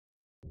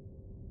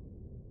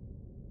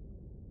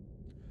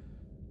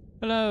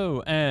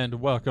Hello and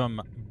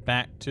welcome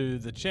back to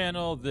the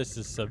channel. This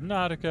is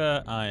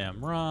Subnautica. I am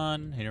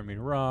Ron. Hear me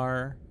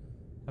roar.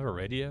 Have a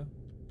radio?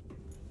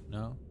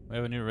 No? We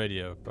have a new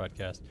radio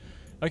broadcast.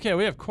 Okay,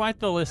 we have quite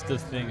the list of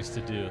things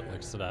to do, it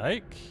looks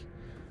like.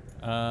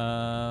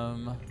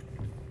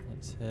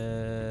 Let's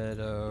head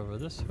over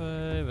this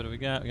way. What do we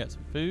got? We got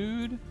some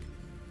food.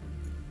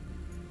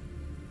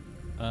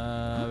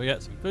 We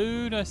got some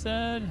food, I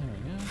said. Here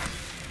we go.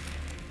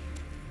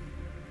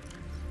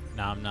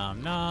 Nom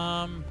nom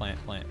nom.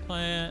 Plant, plant,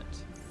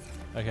 plant.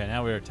 Okay,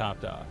 now we are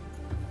topped off.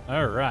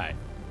 Alright.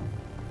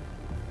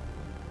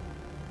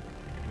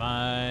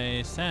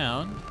 My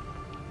sound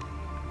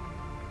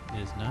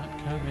is not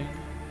coming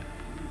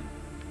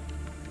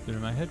through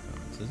my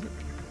headphones, is it?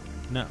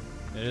 No,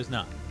 it is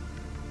not.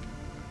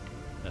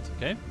 That's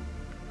okay.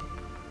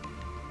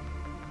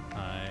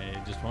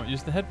 I just won't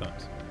use the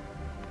headphones.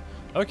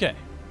 Okay.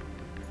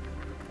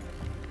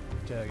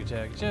 Chug,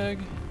 chug, chug.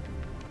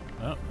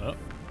 Oh, oh.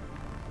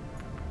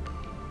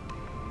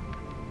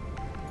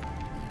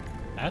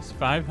 That's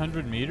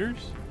 500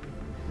 meters?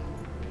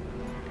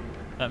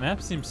 That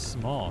map seems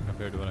small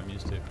compared to what I'm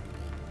used to.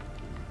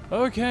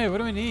 Okay, what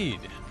do we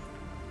need?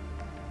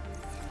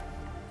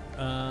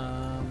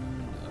 Over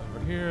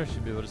here, I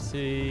should be able to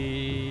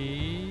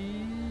see.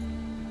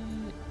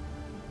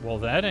 Well,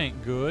 that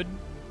ain't good.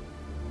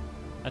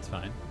 That's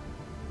fine.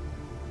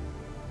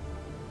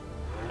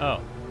 Oh,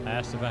 I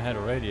asked if I had a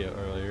radio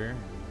earlier.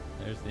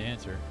 There's the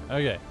answer.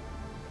 Okay.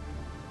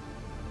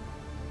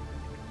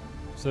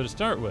 So to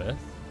start with,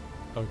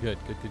 oh, good,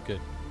 good, good,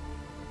 good.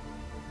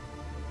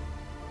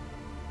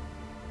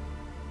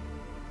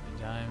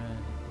 The diamond,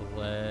 the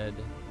lead.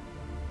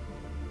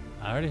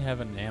 I already have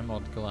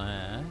enameled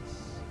glass.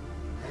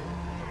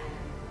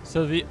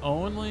 So the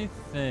only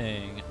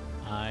thing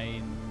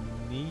I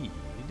need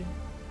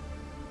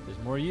is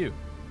more U.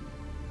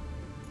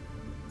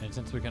 And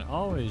since we can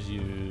always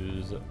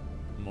use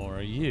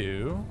more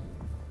U,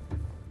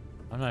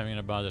 I'm not even going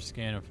to bother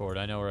scanning for it.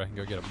 I know where I can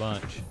go get a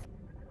bunch.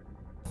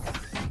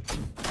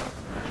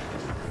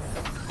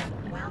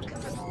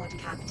 Welcome aboard,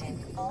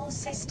 Captain. All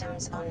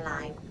systems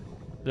online.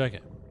 Okay.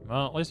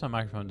 Well, at least my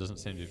microphone doesn't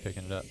seem to be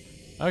picking it up.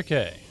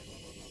 Okay.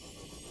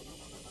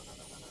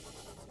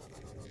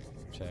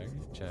 Chug,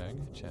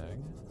 chug, chug.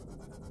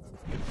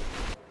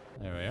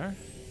 There we are.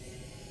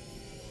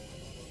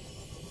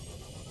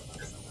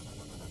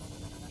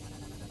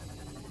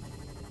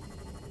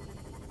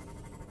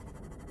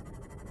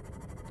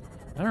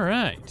 All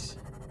right.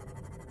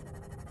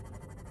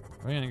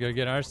 We're gonna go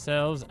get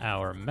ourselves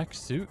our mech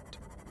suit.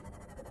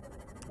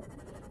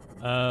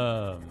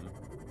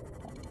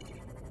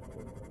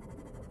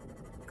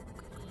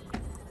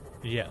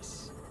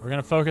 Yes, we're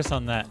gonna focus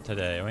on that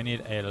today. We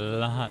need a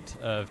lot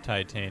of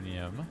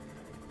titanium.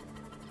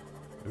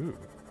 Ooh.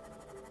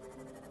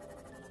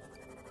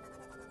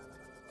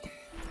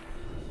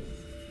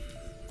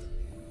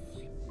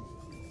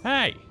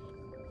 Hey!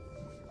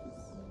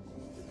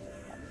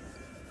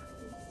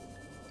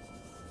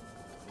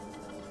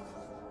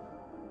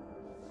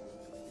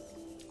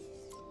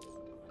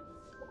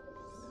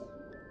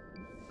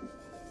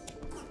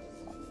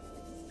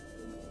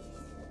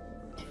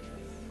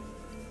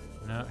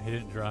 No, he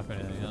didn't drop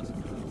anything else.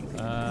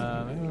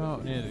 Maybe we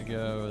won't need to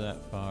go that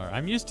far.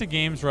 I'm used to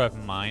games where I've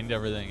mined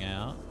everything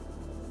out.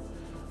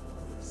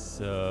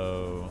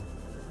 So...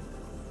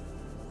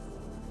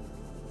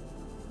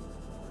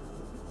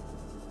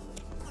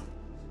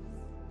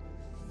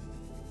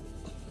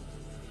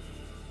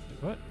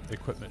 what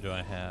equipment do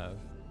I have?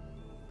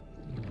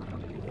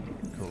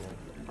 Cool.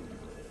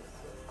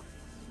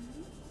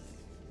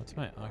 What's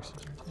my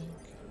oxygen tank?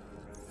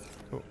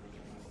 Cool.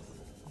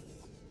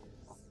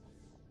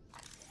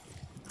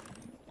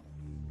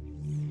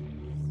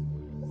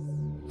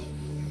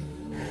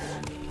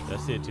 Did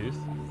I see a tooth?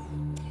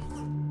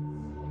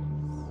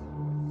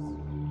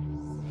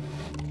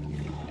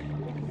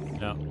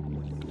 No.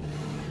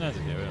 That's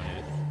okay, we don't need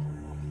it.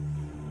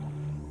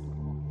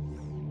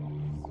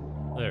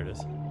 There it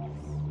is.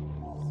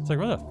 It's like,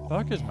 where the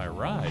fuck is my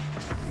ride?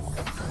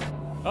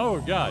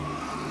 Oh, God.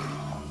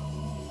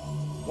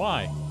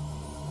 Why?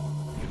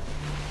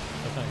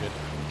 That's not good.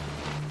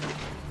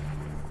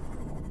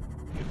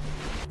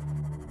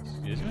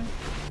 Excuse me?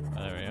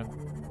 Oh, there we go.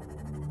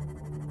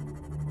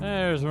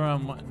 There's where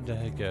I'm wanting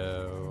to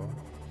go.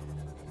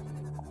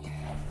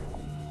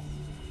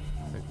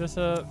 Pick this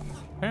up.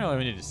 Apparently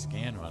we need to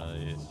scan one of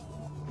these.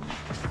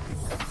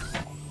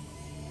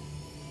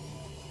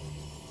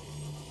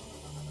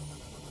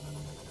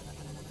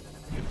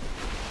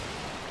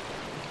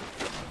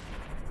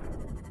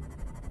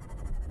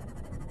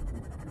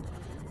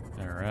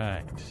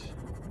 Alright.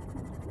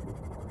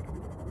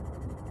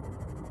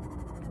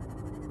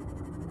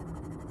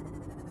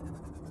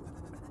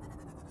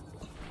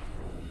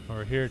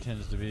 Over here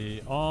tends to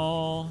be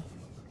all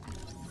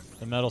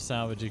the metal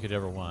salvage you could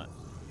ever want.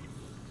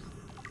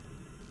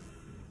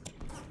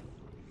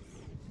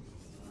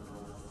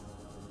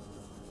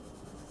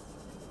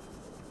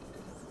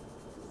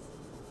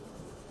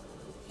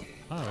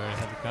 Oh, we already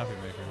have the coffee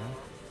maker, huh?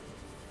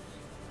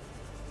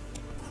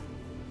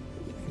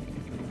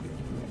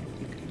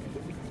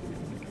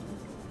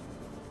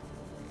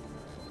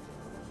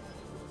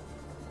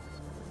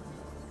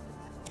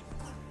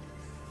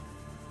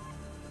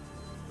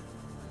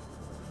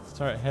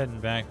 start heading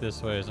back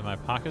this way. So my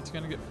pocket's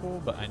gonna get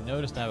full, but I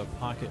noticed I have a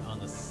pocket on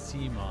the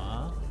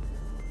CMod.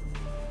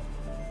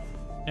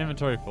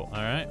 Inventory full.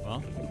 All right.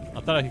 Well,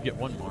 I thought I could get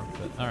one more,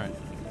 but all right.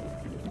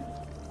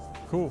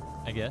 Cool,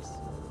 I guess.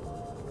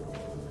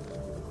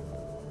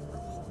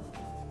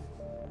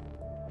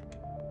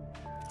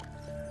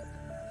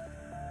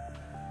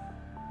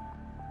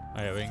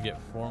 All right, we can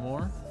get 4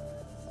 more.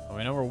 Well,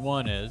 we know where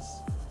 1 is.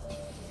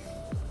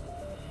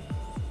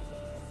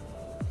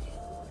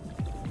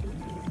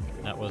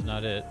 That was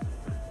not it.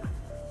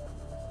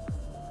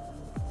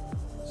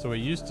 So we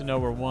used to know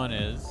where 1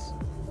 is.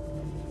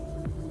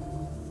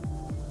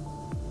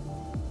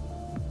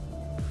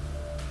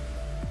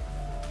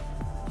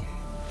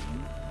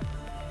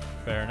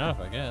 Fair enough,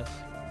 I guess.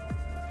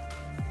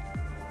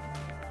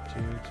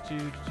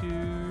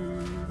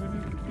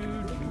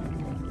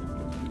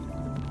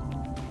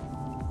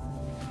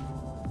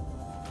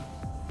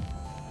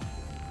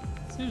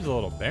 Seems a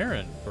little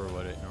barren for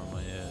what it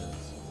normally is.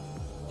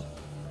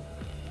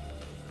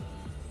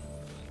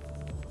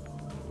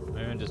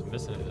 Maybe I'm just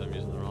missing it because I'm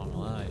using the wrong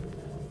light.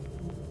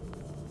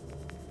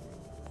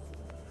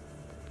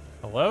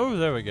 Hello?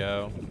 There we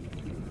go.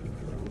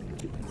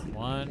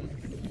 1,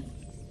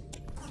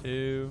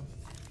 2.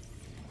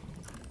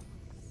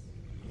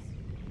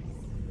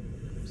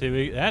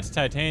 See, that's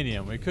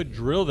titanium. We could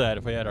drill that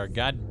if we had our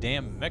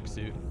goddamn mech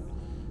suit.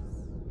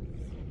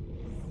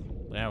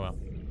 Yeah, well.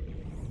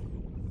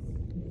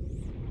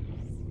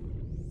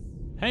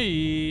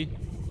 Hey!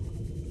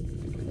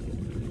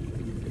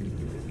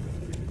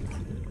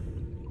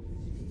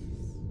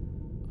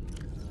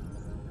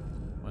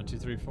 One, two,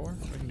 three, 4.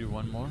 We can do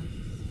 1 more.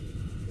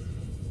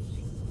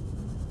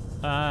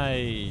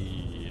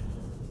 Hi.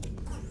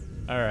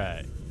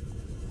 Alright.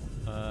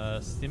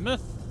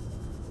 Simith.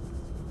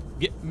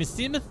 Get me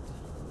Simith.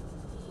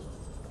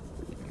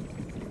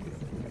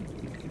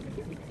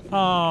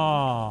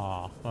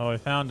 Oh, well, we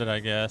found it, I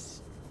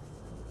guess.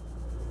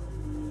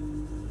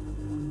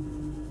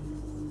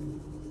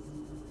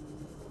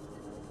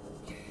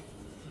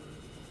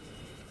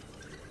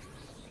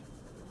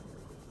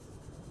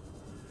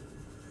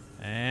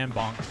 And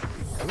bonk.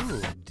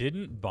 Ooh,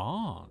 didn't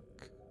bonk.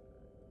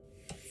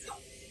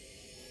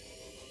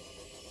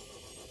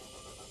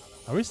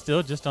 Are we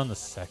still just on the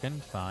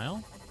 2nd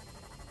file?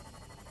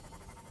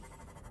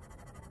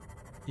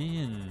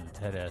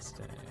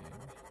 Interesting.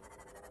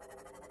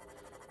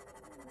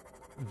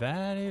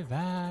 Very,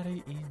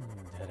 very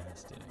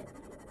interesting.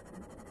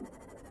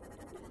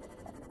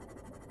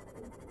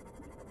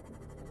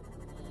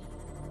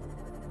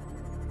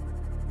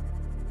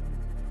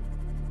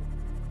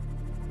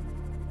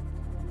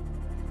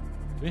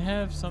 Do we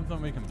have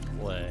something we can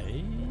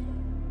play?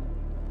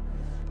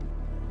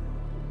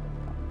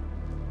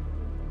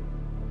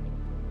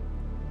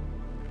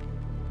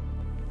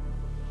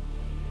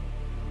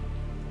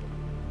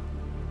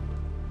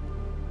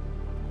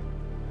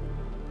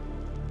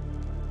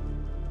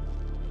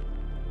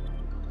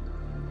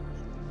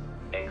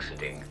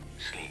 Exiting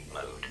sleep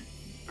mode.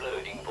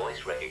 Loading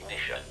voice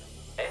recognition.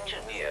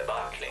 Engineer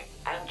Barclay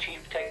and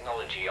Chief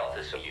Technology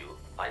Officer you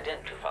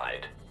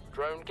identified.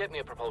 Drone, get me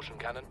a propulsion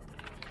cannon.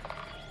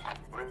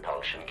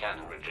 Repulsion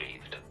cannon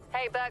retrieved.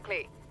 Hey,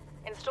 Berkeley.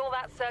 Install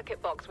that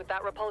circuit box with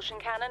that repulsion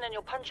cannon and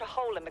you'll punch a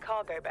hole in the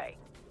cargo bay.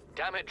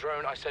 Damn it,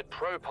 Drone, I said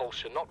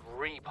propulsion, not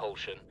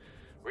repulsion.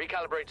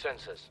 Recalibrate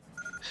sensors.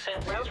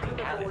 Sensors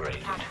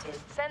recalibrated.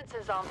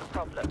 Sensors aren't the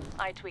problem.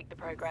 I tweaked the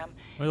program.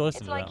 We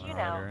listened It's to like that you one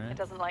now. earlier, right? It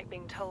doesn't like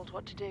being told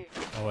what to do.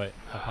 Oh wait,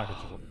 my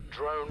pocket's full.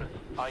 Drone,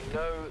 I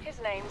know...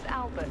 His name's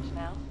Albert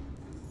now.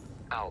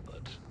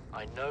 Albert,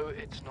 I know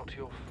it's not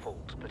your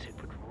fault, but it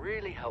would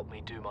really help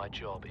me do my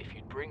job if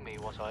you'd bring me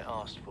what I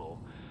asked for.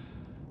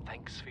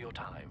 Thanks for your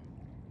time.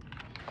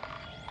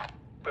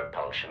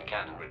 Propulsion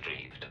cannon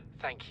retrieved.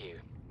 Thank you.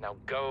 Now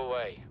go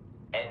away.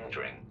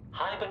 Entering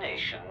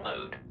hibernation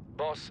mode.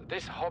 Boss,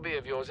 this hobby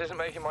of yours isn't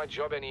making my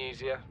job any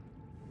easier.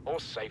 Or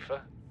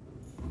safer.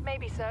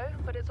 Maybe so,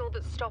 but it's all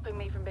that's stopping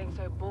me from being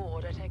so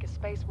bored I take a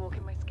spacewalk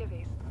in my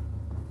skivvies.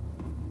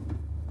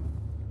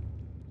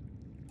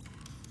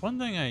 One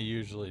thing I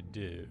usually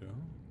do.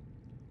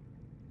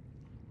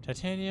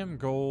 Titanium,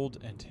 gold,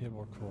 and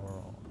table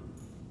coral.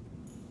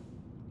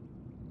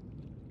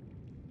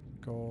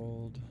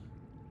 Gold.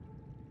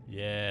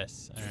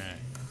 Yes, alright.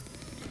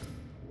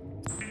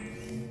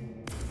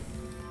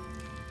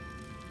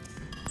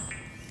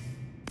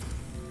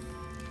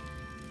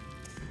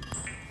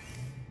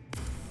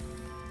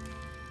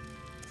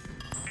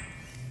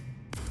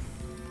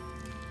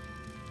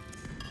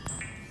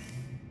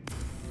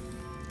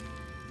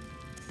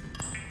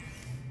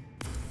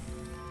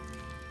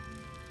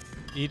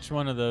 Each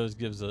one of those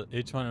gives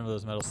each one of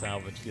those metal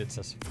salvage gets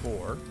us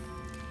 4.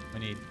 We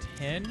need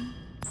 10.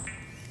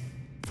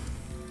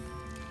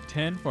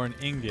 10 for an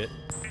ingot,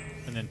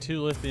 and then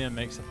 2 lithium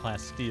makes a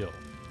plasteel.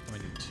 And we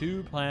need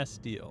 2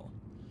 plasteel.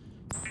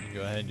 You can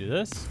go ahead and do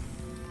this.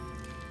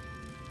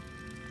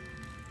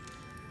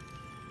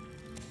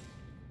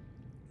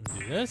 And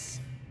do this.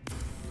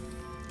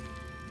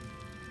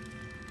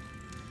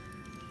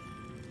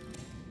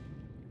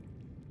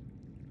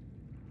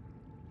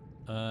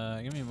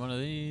 Give me one of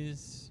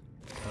these.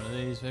 One of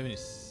these. Maybe any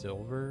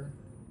silver.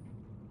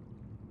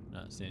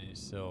 Not seeing any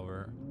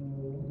silver.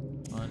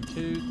 1,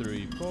 2,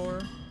 3,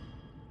 4.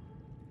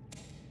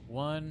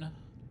 1,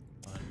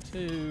 1,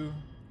 2,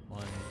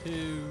 1,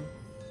 2,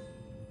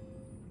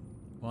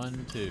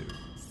 1, 2.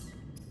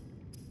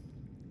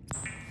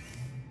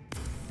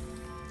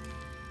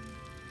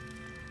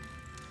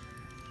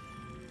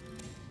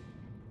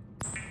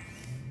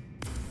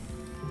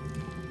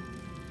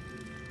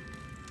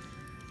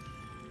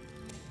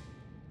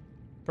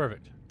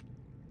 Perfect.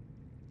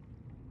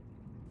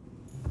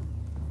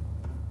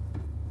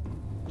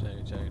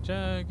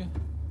 Chug.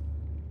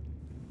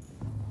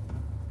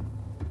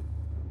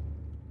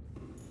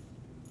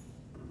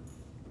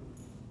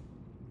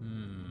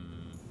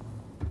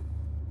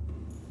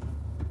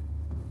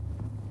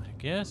 I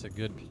guess a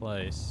good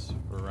place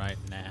for right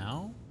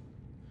now.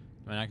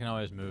 I mean, I can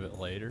always move it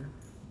later.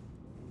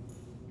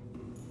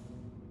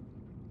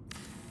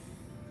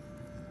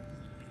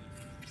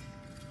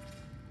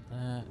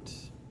 That.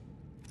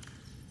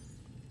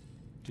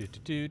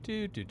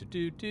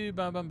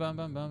 Bum bum bum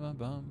bum bum bum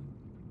bum.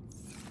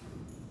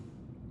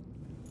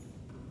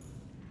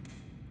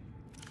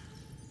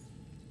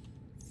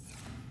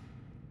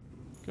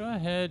 Go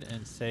ahead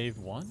and save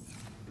one.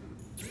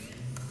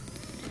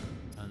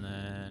 And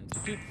then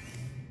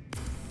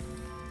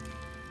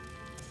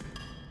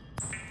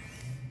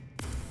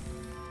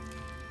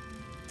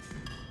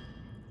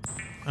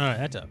alright,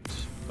 that's a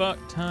fuck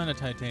ton of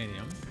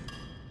titanium.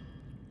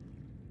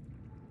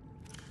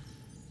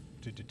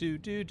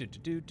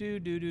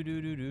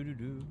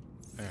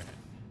 Alright.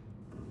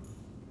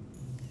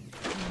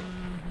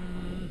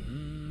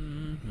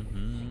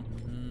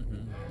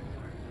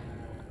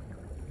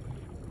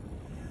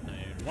 I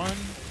need 1,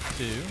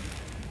 2.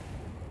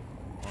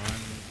 1,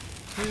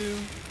 2.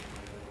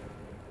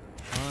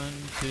 1,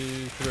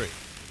 2, 3.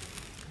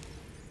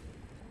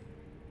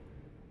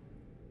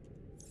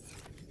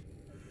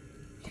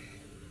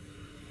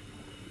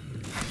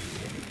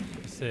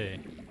 Let's see.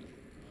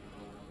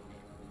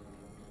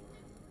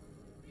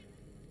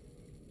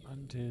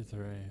 1, 2, 3,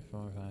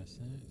 4, 5, 6.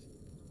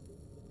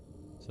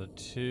 So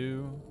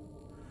 2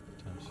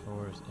 times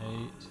 4 is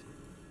 8.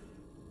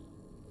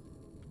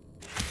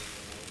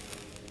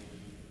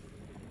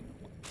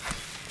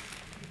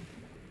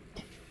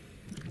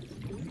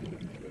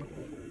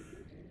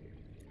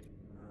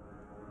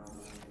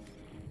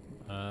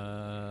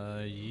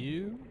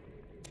 You?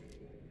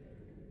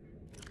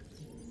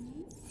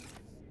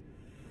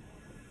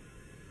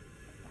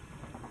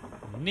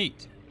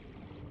 Neat.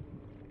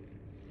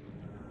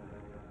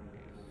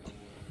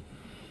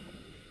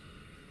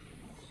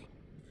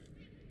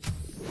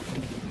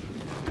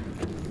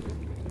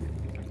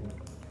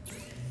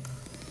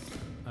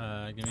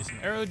 Give me some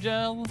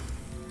aerogel.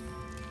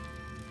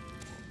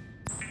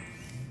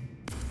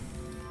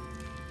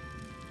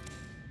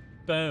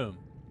 Boom.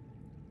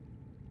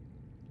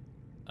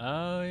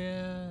 Oh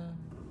yeah.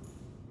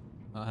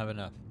 I don't have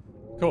enough.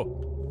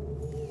 Cool.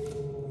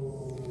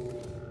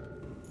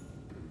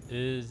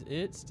 Is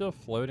it still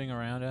floating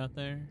around out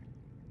there?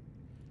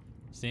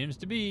 Seems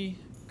to be.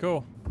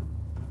 Cool.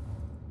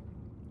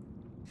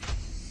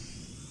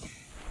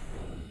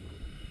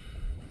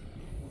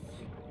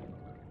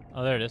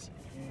 Oh, there it is.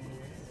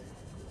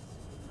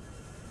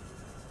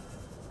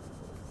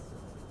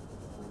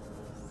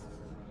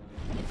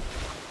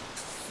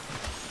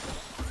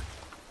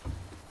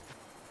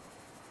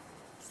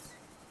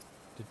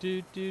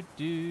 Do do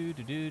do do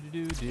do do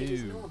do. It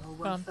is normal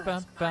when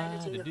first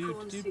piloting a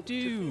prawn suit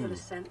to feel a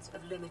sense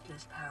of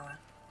limitless power.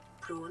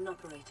 Prawn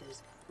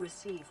operators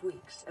receive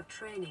weeks of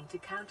training to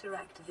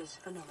counteract this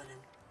phenomenon.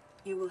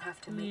 You will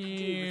have to make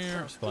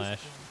do with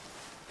Splash. self-discipline.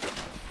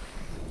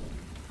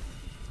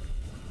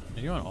 Are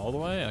you going all the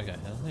way? Okay,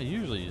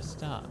 usually you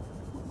stop.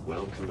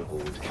 Welcome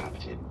aboard,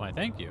 Captain. Why,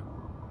 thank you.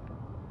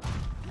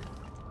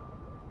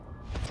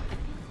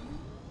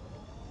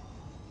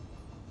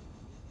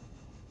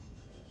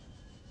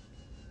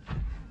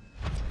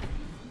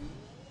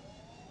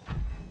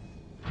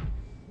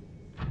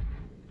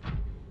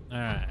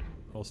 Alright,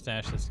 we'll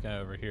stash this guy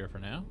over here for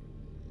now.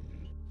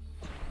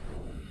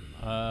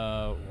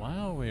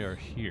 While we are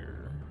here...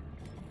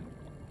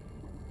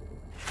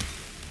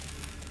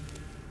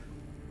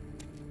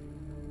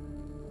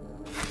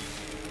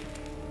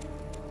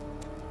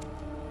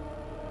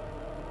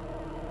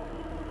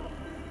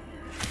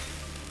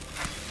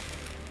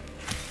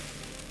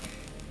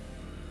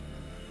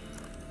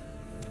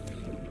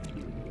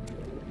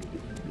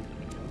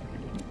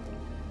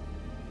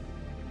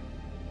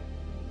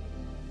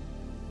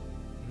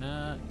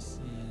 Not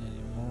seeing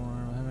any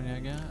more. How many I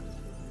got?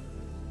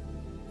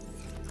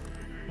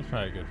 That's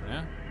probably good for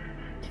now.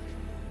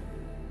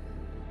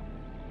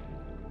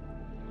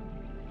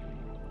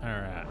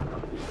 Alright.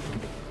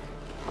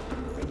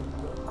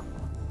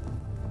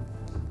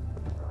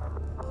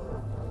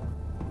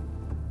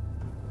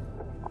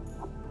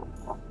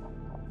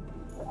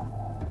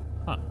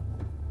 Huh.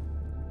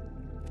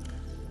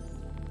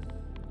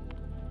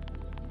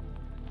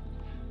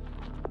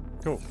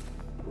 Cool.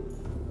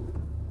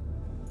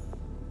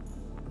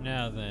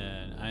 Now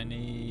then, I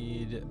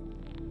need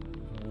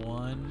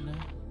one.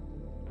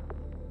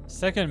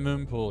 Second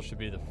Moonpool should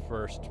be the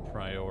first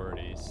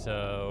priority,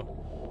 so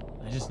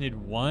I just need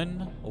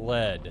one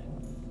LED.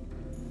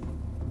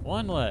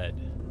 One LED.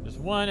 Just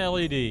one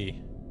LED.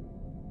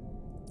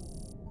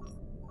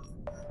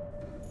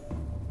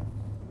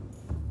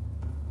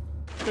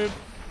 Boop.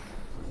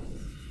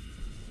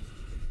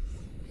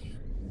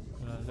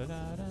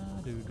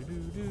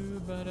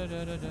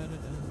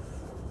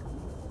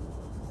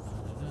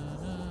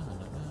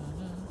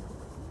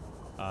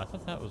 Oh, I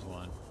thought that was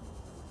one.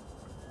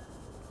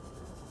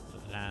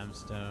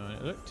 Limestone.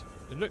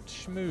 It looked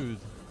smooth.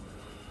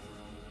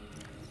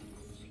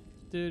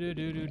 Do.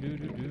 Do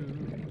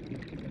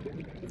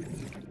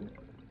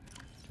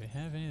we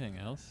have anything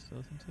else to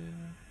listen to?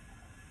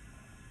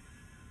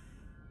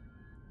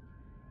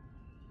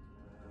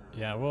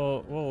 Yeah,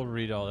 we'll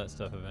read all that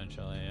stuff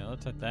eventually.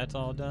 Looks like that's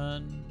all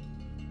done.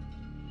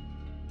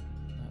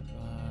 That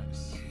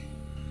box.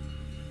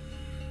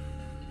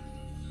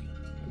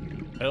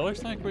 It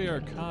looks like we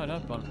are caught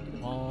up on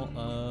all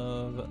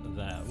of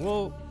that.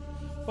 We'll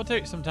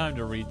take some time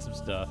to read some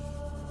stuff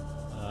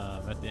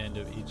at the end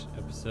of each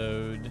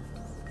episode,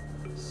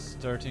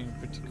 starting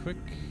pretty quick.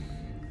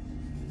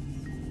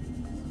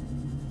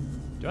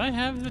 Do I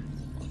have the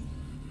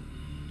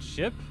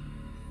ship?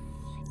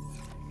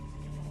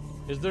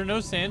 Is there no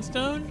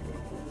sandstone?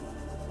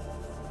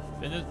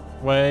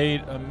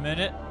 Wait a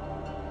minute.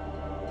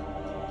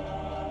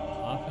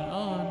 Off and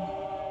on.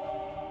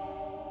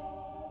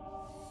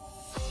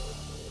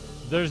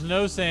 There's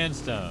no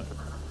sandstone.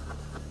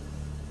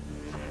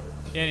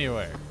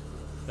 Anywhere.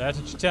 That's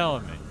what you're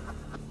telling me.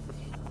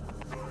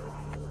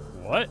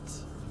 What?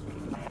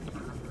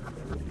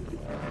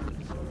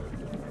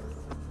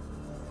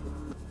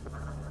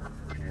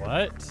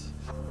 What?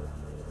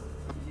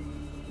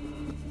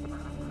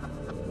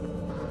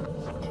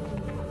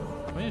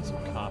 We need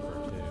some copper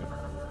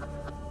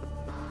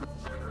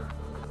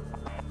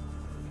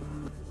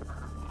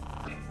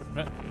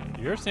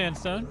too. You're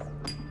sandstone.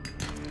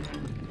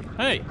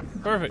 Hey,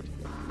 perfect.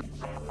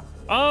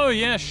 Oh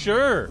yeah,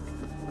 sure.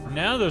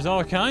 Now there's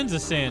all kinds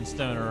of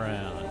sandstone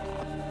around.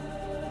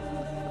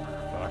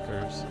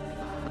 Fuckers.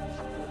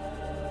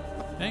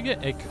 Can I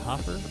get a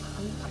copper,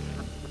 please?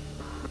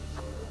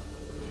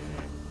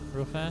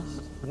 Real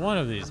fast? One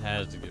of these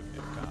has to give me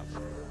a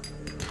copper.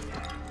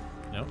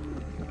 Nope.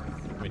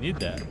 We need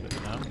that, but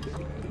no.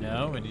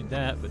 No, we need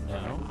that, but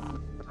no.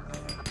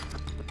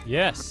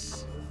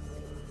 Yes!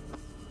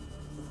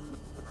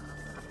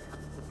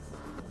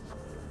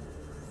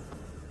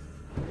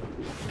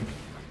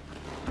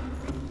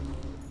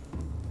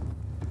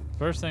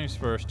 First things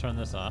first, turn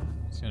this off.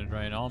 It's gonna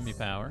drain all me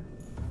power.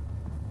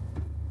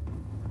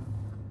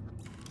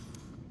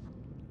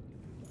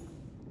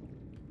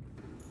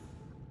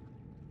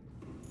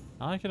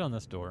 I like it on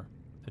this door.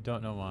 I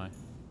don't know why.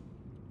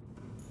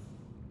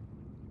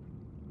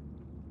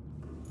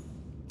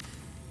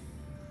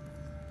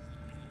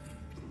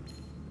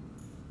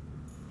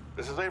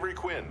 This is Avery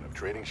Quinn of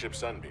Trading Ship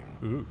Sunbeam.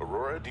 Ooh.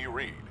 Aurora, do you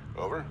read?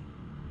 Over?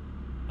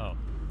 Oh.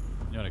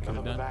 You know what I could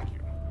have done?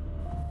 Vacuum.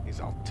 These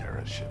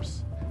Altera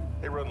ships.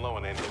 They run low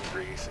on engine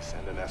grease, they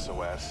send an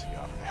SOS. You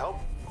offer to help,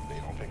 they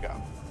don't pick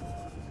up.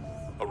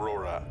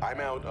 Aurora, I'm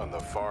out on the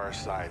far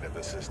side of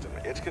the system.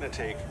 It's gonna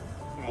take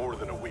more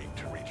than a week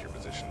to reach your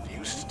position. Do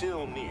you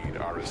still need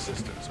our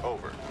assistance?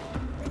 Over.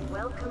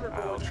 Welcome aboard.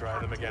 I'll try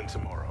them again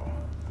tomorrow.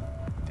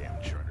 Damn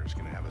charter's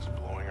gonna have us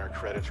blowing our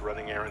credits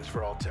running errands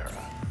for Altera.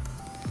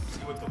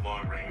 See what the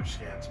long-range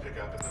scans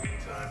pick up in the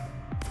meantime.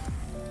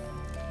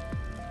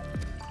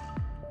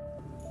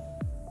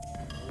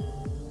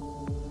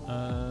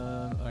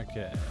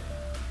 Okay.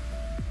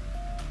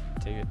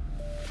 Take it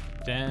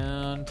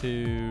down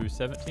to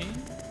 17.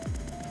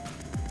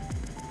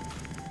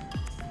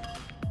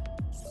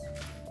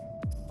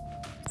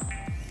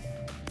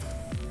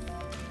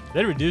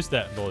 They reduced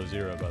that below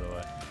 0, by the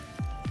way.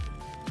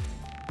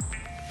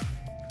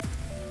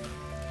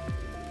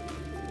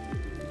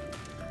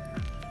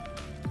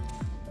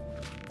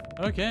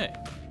 Okay.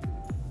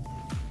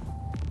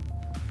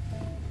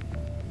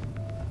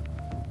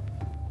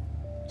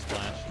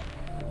 Splash.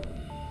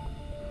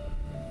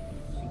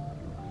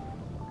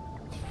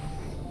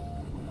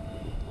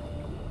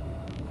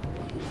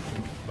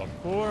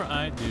 Before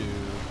I do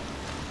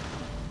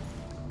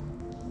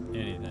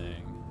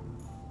anything,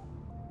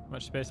 how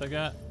much space I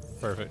got?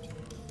 Perfect.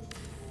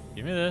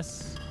 Give me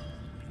this.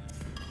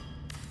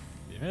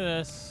 Give me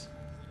this.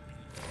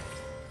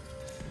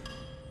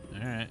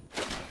 All right.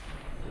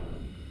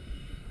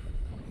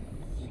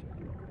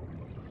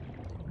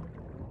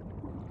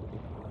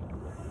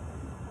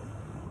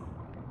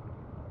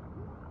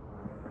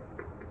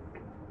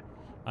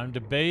 I'm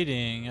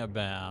debating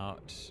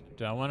about,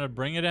 do I want to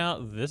bring it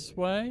out this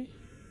way?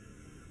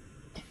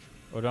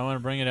 Or do I want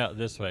to bring it out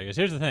this way? Because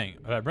here's the thing.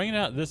 If I bring it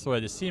out this way,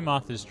 the sea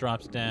moth just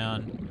drops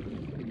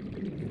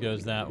down,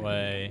 goes that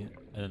way,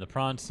 and then the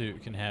prawn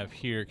suit can have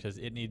here because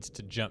it needs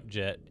to jump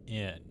jet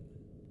in.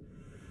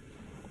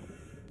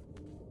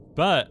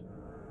 But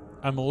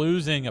I'm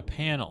losing a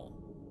panel.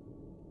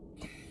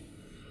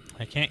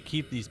 I can't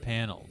keep these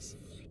panels.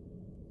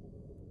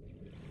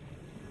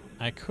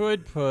 I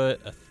could put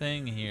a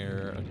thing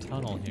here, a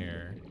tunnel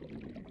here.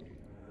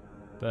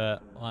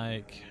 But,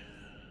 like,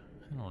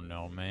 I don't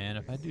know, man.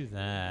 If I do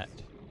that,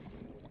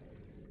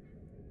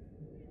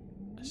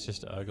 it's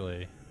just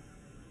ugly.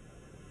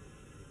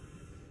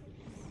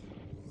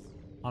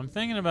 I'm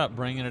thinking about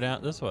bringing it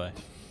out this way.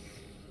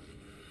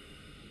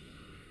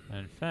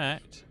 In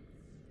fact,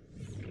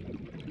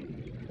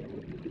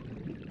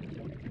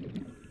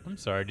 I'm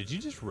sorry, did you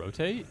just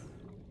rotate?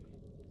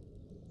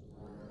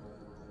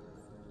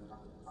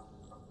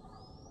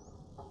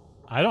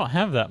 I don't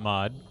have that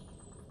mod.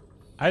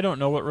 I don't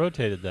know what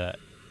rotated that.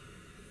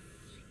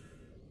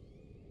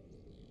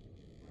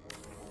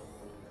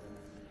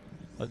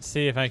 Let's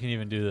see if I can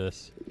even do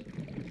this.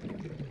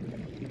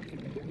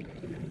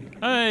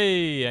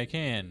 Hey, I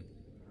can.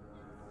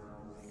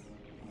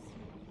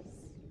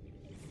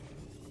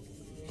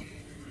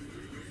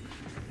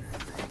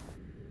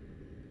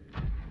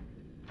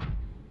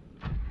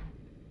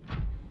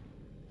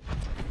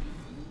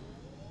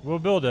 We'll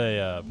build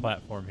a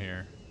platform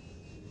here,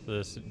 so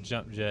this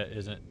jump jet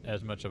isn't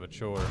as much of a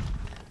chore.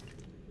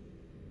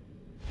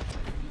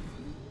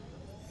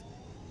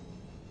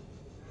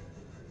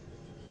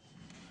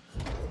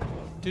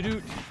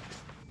 Doo-doo.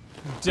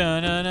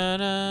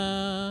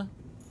 Da-na-na-na.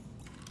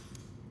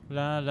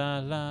 La la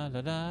la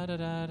la da da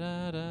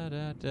da da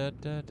da da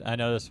da. I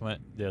know this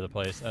went the other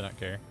place. I don't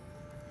care.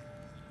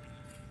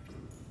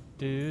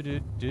 Do do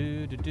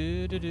do do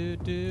do do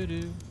do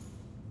do.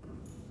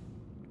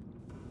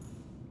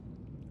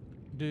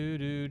 Do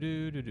do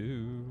do do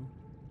do.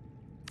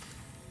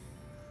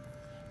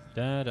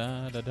 Da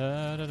da da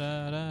da da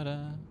da da.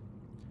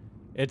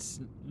 It's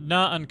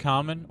not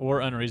uncommon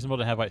or unreasonable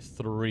to have like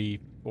 3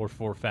 or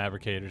 4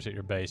 fabricators at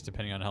your base,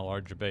 depending on how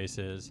large your base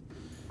is.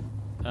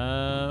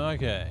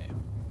 Okay.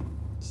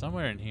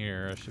 Somewhere in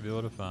here, I should be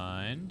able to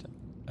find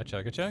a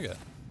chugga chugga.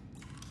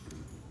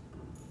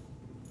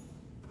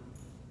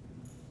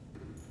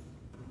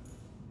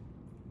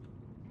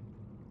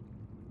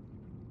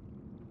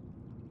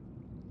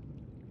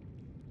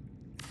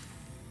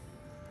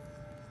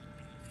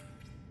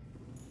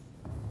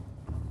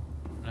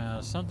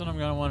 Now, something I'm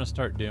going to want to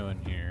start doing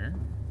here.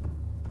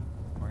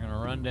 We're going to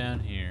run down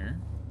here.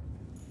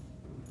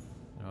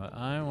 And what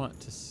I want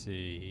to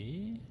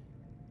see...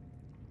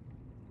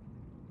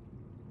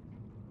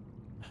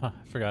 I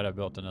forgot I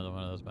built another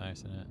one of those by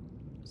accident.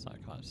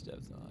 Cyclops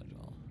depth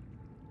module.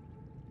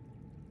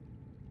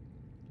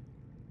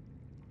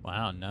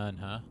 Wow, none,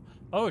 huh?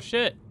 Oh,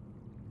 shit!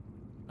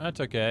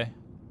 That's okay.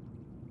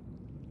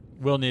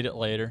 We'll need it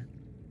later.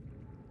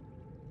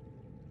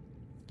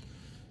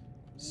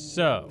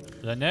 So,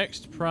 the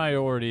next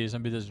priority is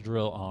going to be this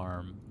drill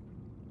arm.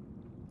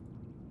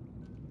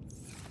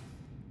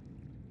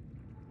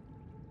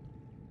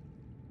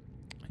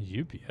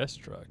 UPS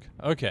truck.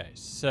 Okay,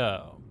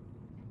 so...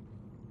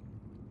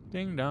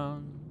 Ding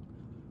dong.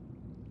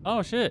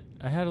 Oh shit,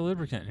 I had a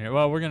lubricant here.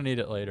 Well, we're gonna need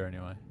it later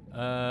anyway.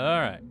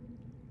 Alright.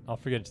 I'll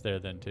forget it's there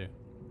then too.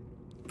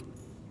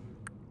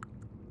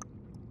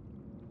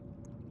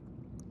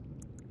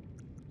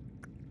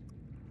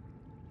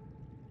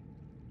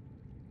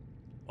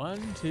 One,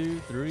 two,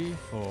 three,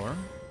 four.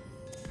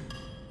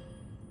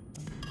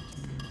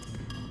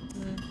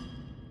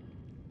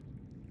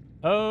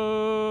 Oh,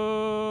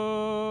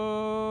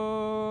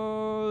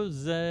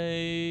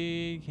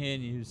 Zay,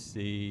 can you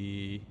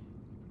see?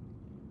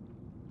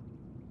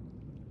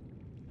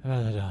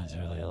 Oh, the dawn's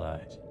really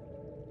light.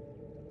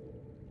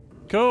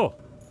 Cool.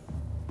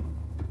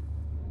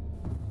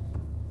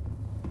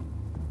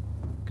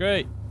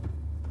 Great.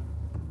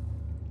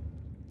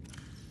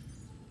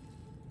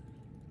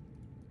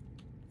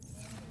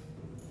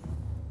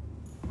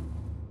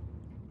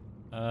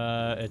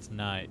 It's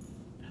night.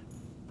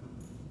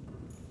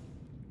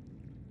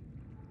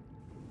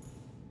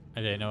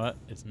 Okay, you know what?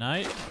 It's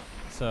night,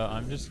 so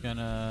I'm just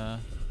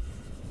gonna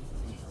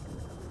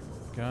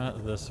go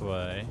this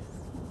way.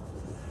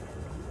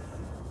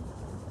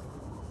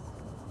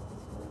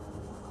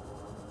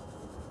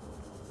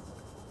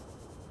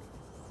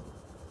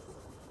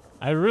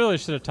 I really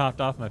should have topped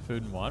off my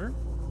food and water.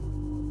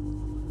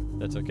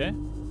 That's okay.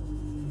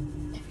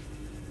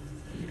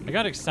 I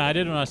got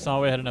excited when I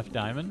saw we had enough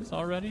diamonds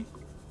already.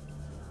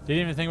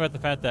 Didn't even think about the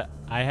fact that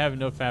I have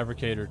no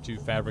fabricator to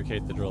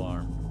fabricate the drill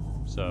arm.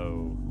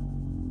 So,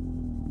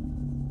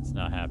 it's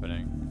not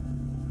happening.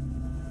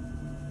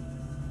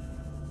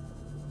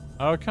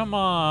 Oh, come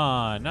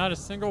on. Not a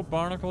single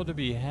barnacle to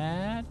be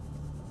had?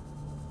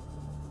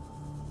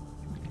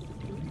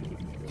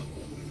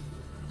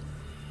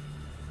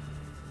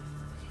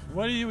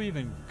 What are you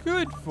even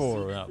good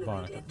for without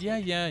barnacle? Yeah,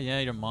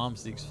 your mom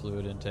seeks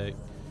fluid intake.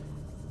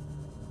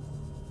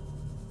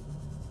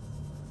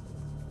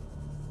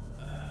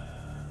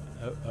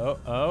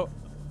 Oh.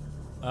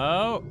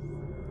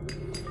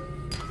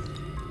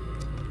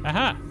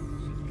 Aha!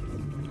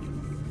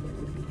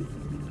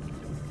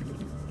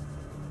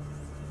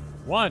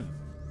 1.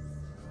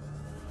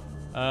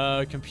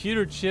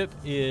 Computer chip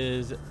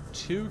is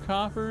 2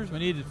 coppers. We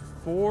needed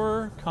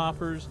 4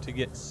 coppers to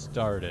get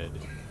started.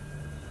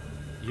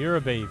 You're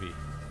a baby.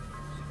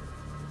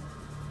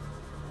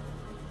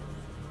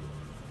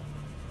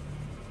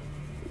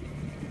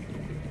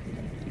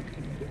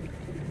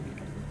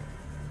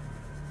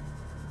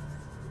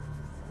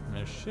 And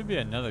there should be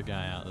another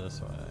guy out this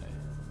way.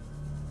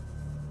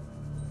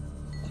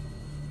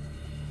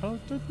 Out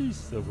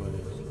this way.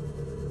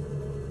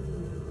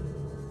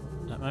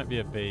 That might be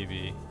a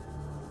baby.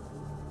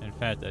 In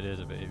fact, that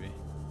is a baby.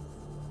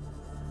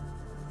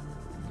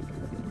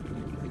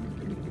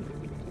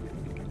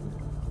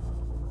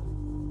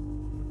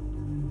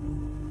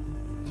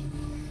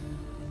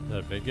 Is that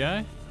a big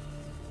guy?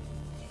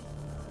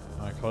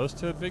 Am I close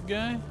to a big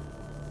guy?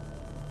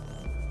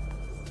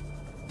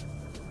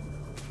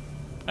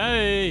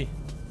 Hey!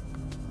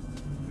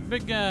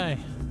 Big guy!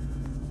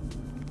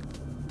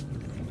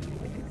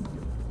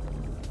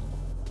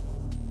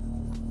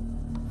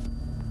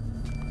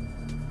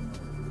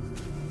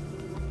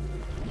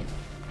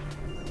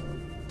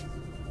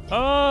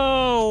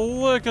 Oh,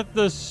 look at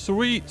the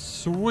sweet,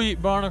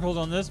 sweet barnacles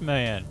on this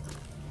man.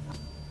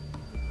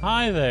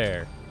 Hi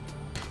there.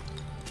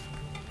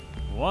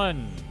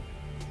 1.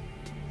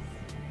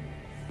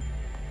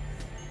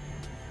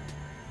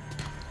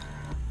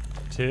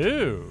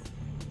 2.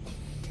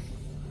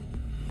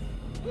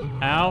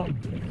 Ow.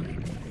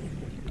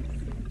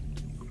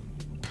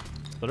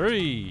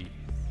 3.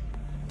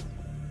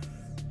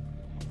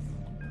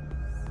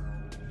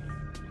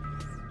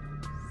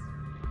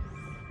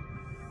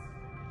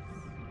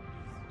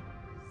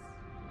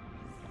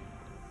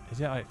 Is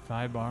that like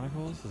 5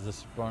 barnacles? Is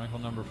this barnacle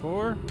number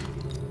 4?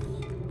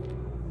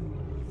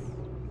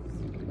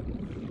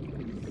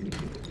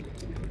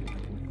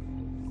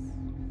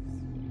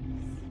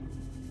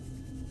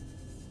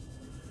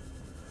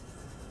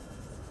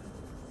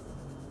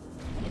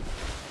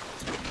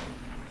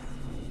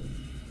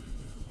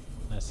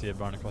 I see a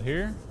barnacle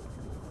here.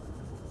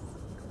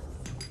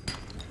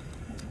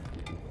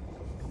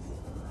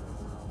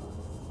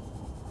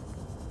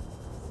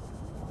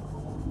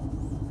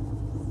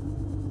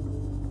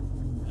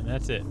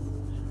 That's it.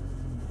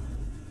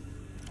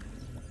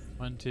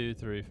 1, 2,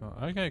 3, 4.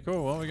 Okay,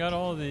 cool. Well, we got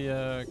all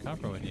the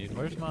copper we need.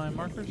 Where's my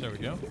markers? There we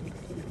go.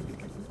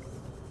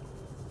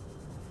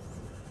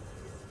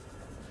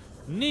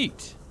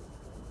 Neat.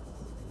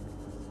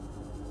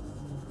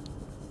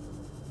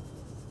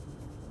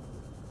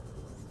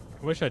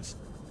 I wish I'd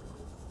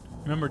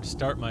remembered to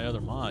start my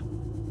other mod.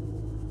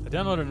 I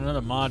downloaded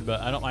another mod,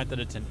 but I don't like that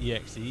it's an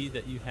exe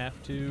that you have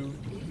to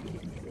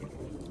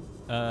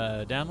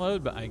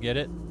download, but I get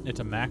it.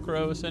 It's a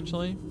macro,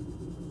 essentially.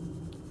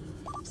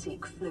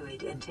 Seek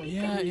fluid intake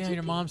yeah,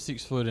 your mom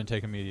seeks fluid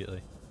intake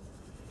immediately.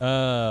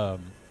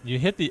 You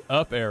hit the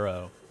up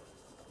arrow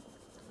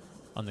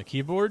on the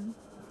keyboard, and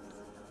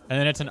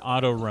then it's an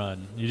auto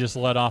run. You just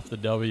let off the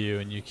W,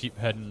 and you keep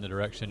heading in the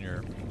direction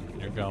you're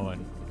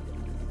going.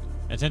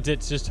 And since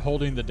it's just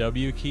holding the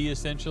W key,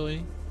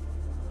 essentially,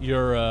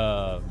 you're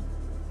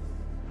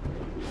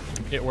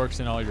it works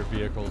in all your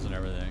vehicles and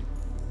everything.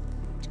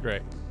 It's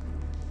great.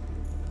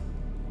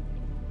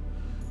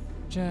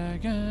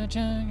 Jaga,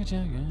 jaga,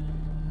 jaga.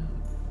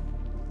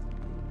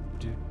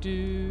 Do,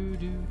 do,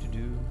 do, do,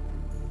 do.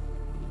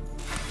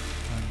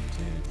 1,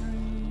 2,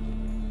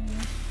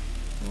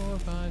 3, 4,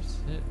 5,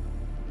 6.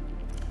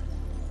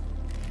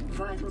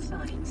 Vital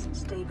signs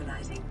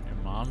stabilizing. Your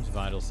mom's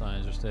vital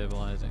signs are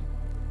stabilizing.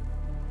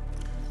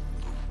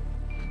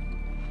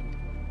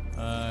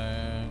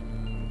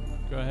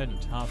 Go ahead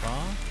and top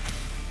off.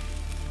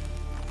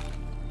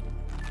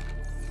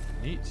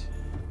 Neat.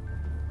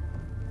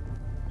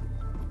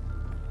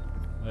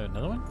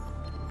 Another one?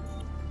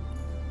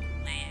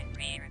 Land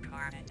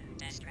pre-recorded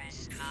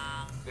distress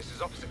call. This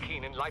is Officer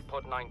Keenan, Light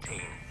Pod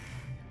 19.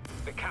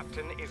 The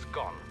captain is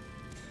gone.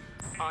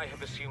 I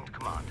have assumed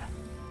command.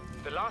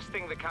 The last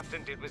thing the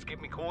captain did was give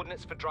me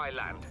coordinates for dry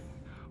land.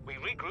 We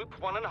regroup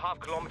 1.5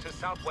 kilometers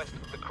southwest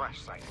of the crash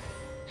site.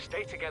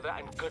 Stay together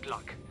and good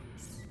luck.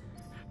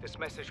 This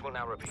message will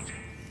now repeat.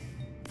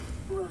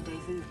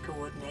 Rendezvous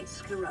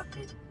coordinates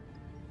corrupted.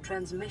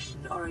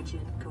 Transmission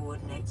origin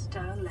coordinates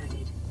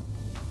downloaded.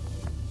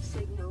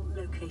 Signal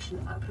location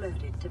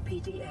uploaded to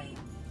PDA.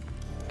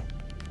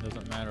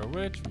 Doesn't matter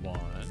which one.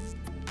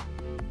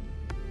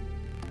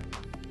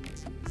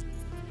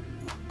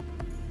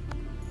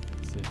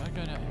 Let's see if I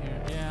go down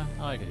here. Yeah,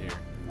 I like it here.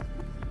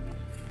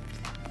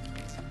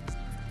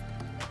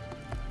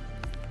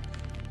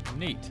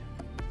 Neat.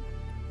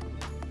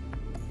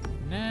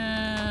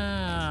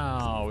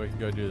 Now we can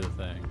go do the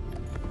thing.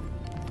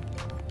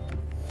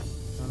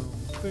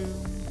 Boom,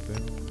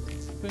 boom,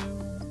 boom,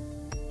 boom.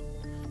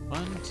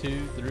 1,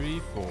 2, 3,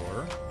 4.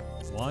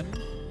 1.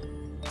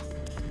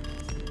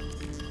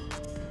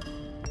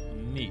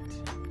 Neat.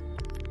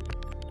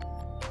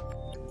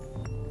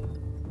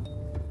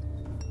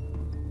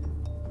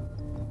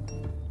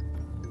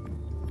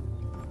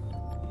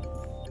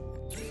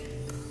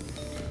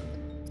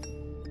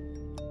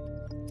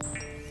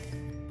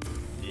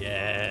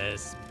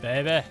 Yes,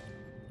 baby.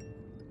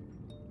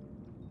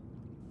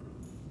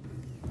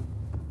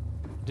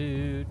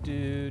 Do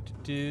do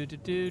do do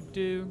do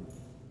do.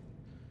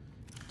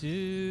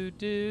 Do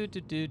do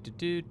do do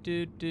do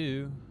do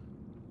do.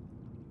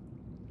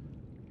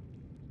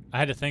 I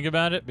had to think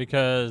about it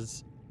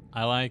because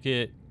I like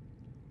it.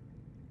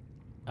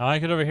 I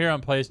like it over here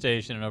on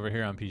PlayStation and over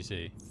here on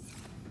PC.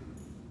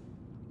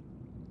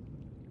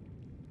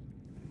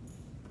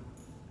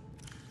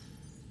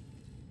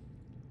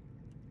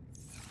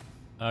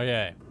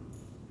 Okay.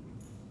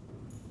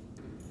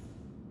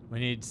 We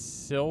need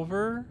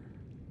silver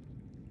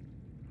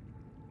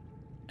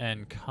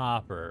and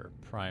copper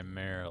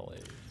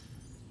primarily.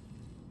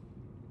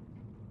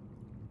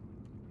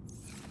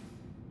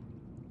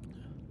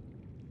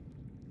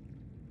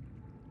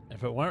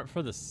 If it weren't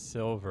for the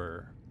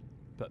silver,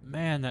 but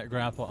man, that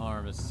grapple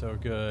arm is so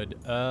good.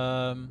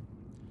 I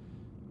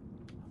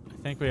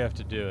think we have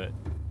to do it.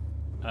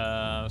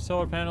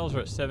 Solar panels are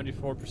at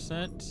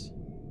 74%.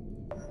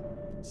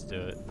 Let's do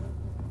it.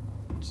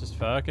 Let's just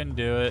fucking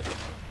do it.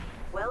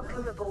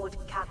 Welcome aboard,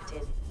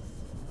 Captain.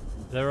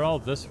 They're all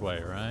this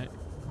way, right?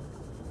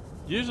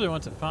 Usually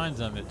once it finds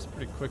them, it's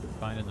pretty quick at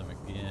finding them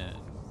again.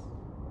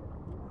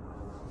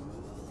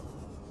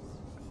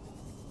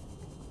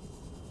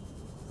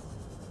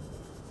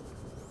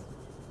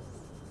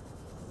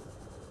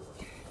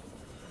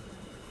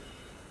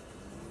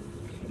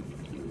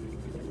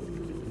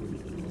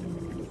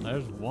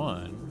 There's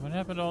one. What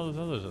happened to all those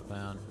others I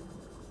found?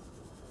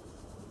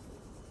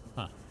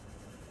 Huh.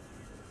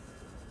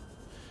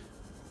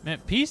 Man,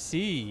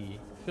 PC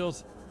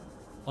feels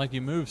like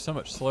you move so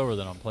much slower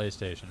than on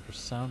PlayStation for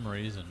some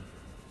reason.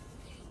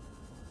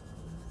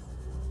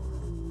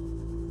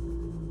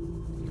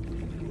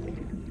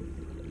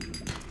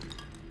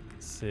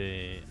 Let's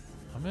see.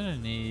 I'm gonna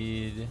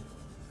need...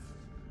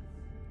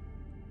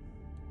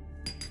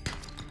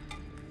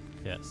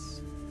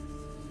 Yes.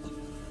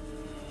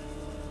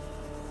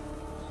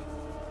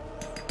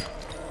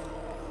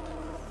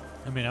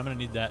 I mean, I'm gonna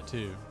need that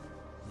too.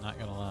 I'm not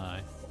gonna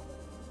lie.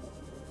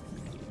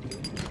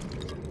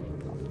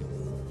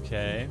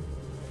 Okay.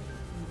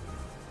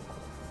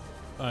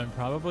 I'm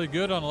probably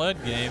good on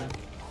lead game.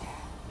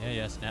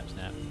 Yeah, snap,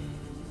 snap.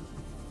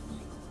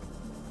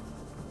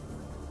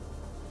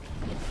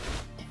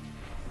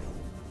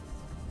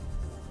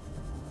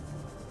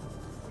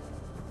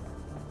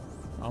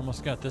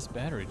 Almost got this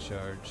battery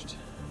charged.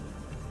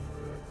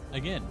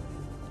 Again,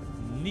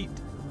 neat.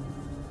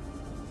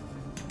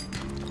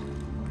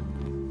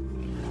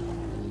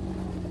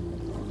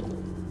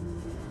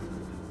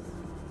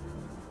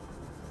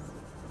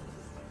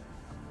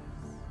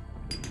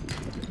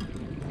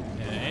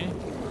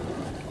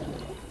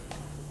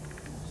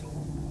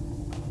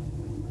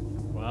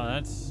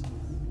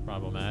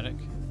 Problematic.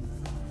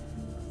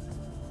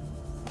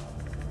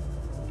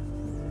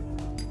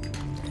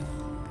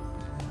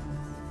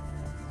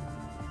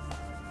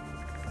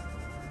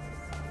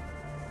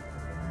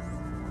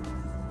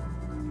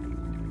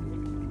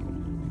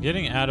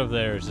 Getting out of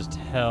there is just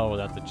hell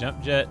without the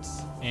jump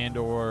jets and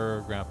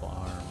or grapple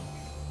arm.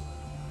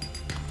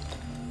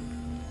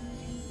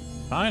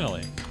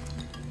 Finally.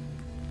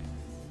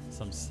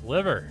 Some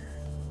sliver.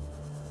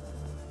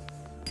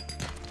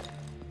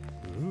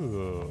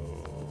 Ooh.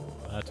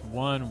 That's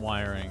one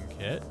wiring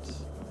kit,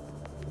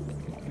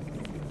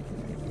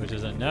 which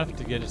is enough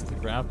to get us the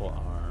grapple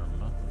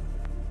arm.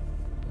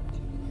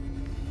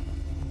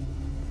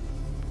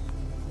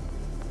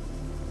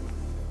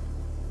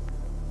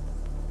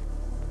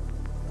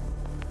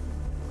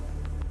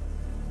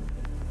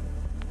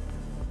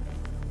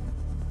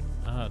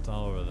 Oh, it's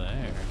all over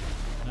there.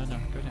 No,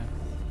 go down.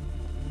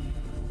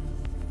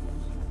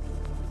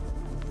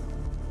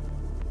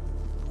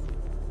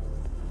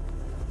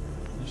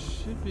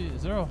 Should be.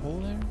 Is there a hole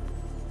there?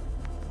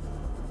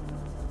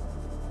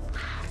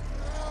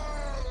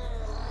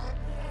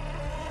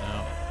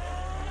 No.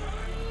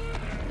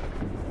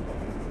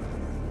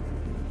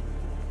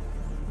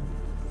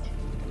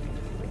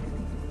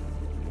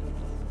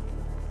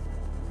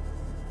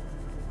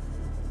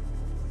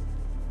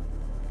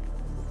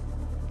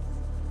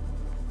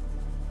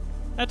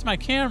 That's my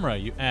camera,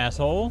 you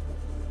asshole.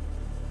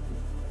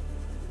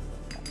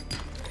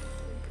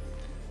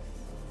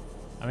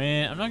 I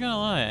mean, I'm not gonna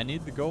lie, I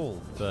need the gold,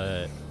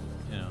 but,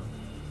 you know,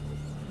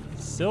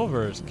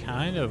 silver is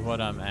kind of what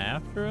I'm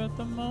after at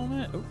the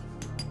moment. Ooh.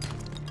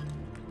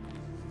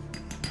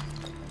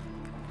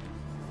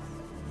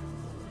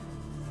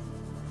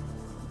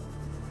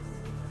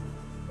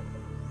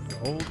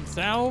 Gold and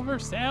silver,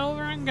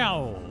 silver and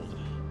gold.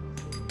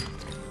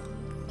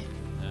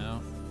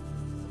 Now,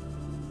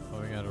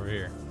 what we got over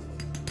here?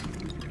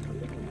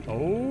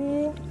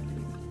 Oh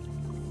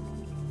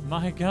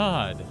my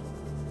God.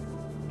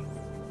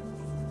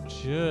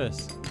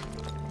 Just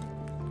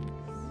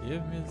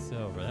give me the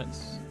silver.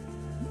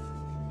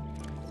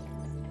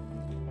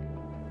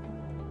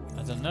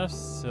 That's enough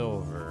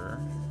silver.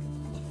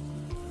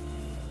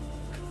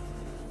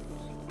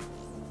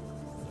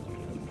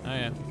 Oh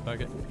yeah, fuck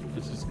it.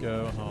 Let's just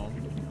go home.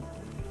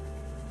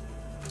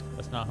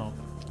 That's not home.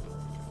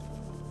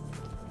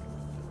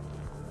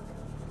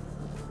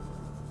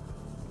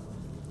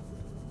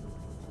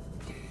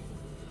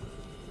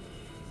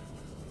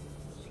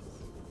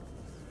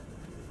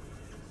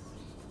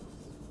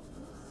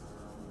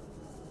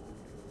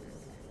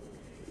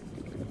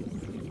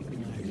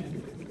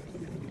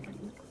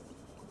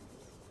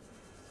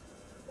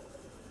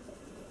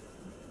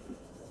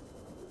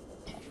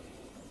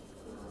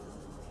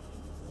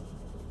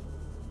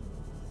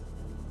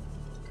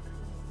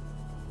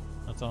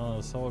 That's all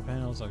the solar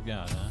panels I've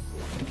got, huh?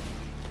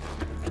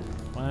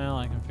 Well,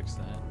 I can fix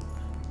that.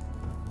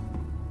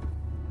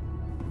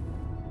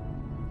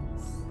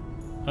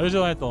 I usually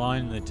like to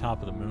line the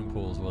top of the moon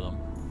pools with them.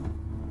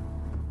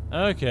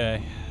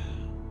 Okay.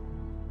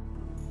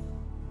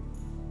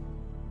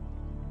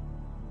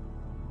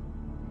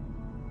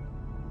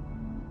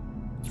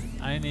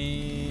 I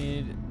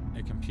need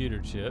a computer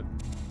chip.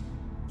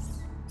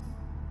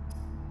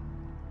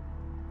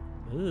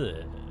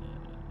 Ugh.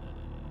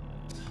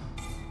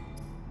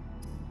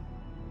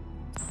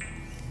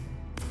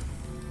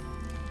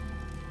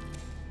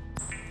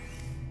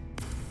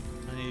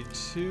 I need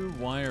 2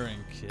 wiring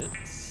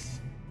kits.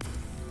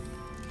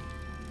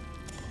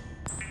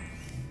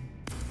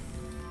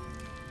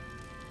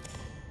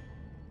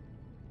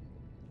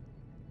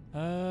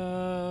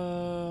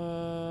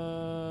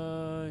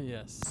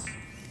 Yes.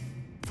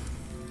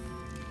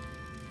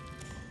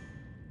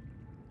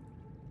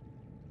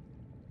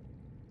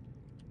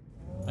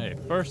 Hey,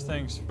 first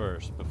things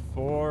first,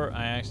 before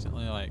I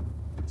accidentally like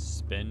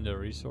spend a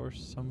resource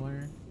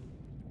somewhere.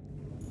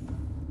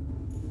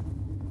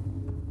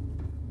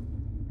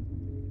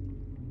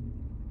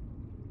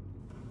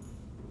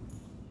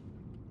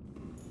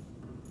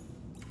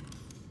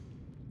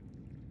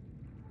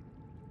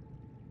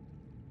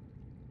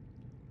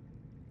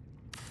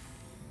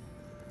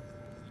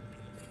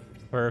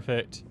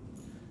 Perfect.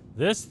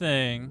 This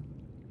thing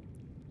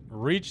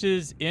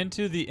reaches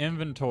into the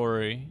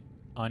inventory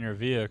on your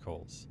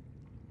vehicles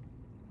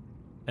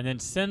and then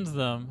sends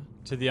them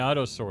to the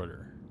auto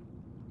sorter.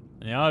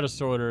 And the auto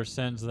sorter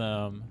sends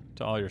them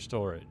to all your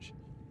storage.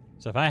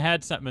 So if I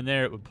had something in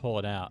there, it would pull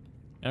it out.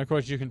 And of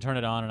course, you can turn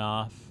it on and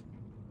off.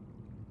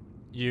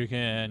 You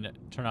can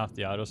turn off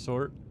the auto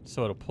sort,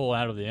 so it'll pull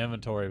out of the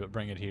inventory but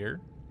bring it here.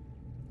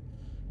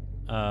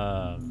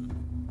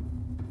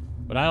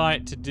 What I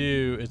like to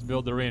do is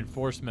build the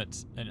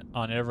reinforcements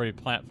on every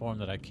platform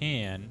that I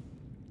can,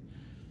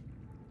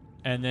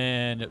 and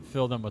then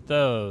fill them with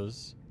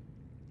those.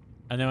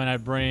 And then when I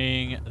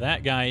bring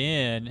that guy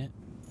in,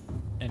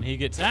 and he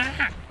gets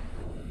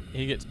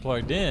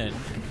plugged in.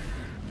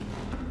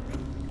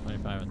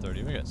 25 and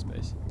 30, we got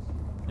space.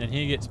 And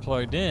he gets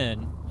plugged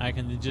in, I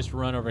can just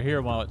run over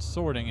here while it's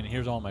sorting, and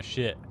here's all my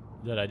shit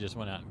that I just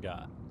went out and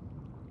got.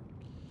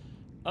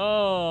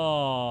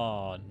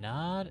 Oh,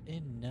 not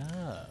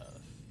enough.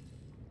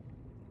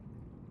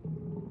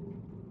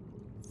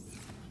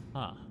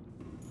 Huh.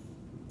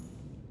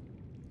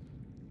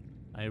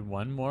 I had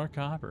 1 more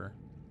copper.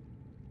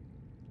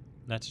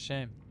 That's a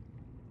shame.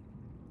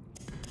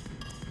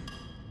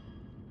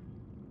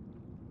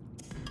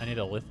 I need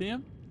a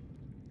lithium?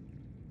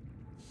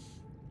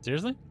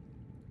 Seriously?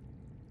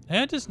 Hey,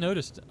 I just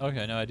noticed.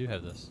 Okay, no, I do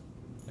have this.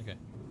 Okay.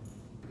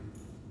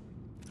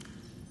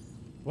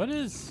 What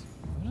does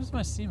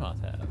my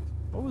Seamoth have?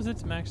 What was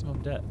its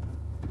maximum depth?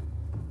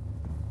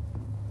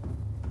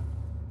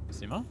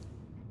 Seamoth?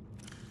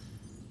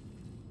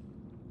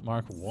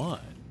 Mark 1.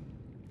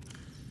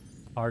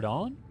 Hard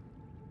on?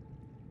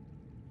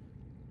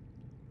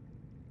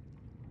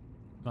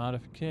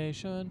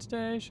 Modification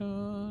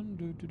station.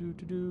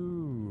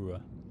 Do.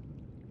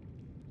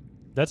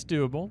 That's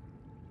doable.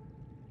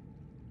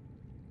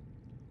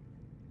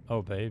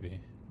 Oh,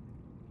 baby.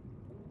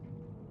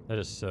 That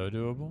is so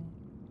doable.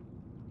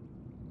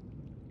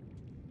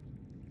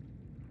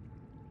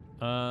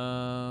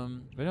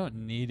 We don't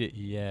need it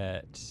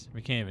yet.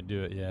 We can't even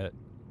do it yet.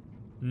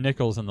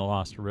 Nickel's in the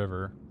Lost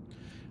River.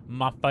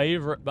 My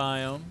favorite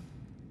biome.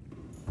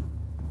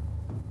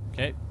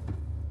 Okay.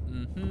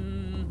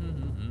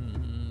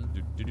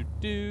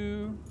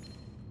 Do.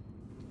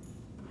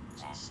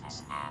 This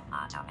is an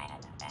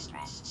automated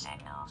distress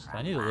signal from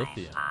I need a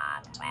lithium.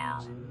 Pod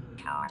 12.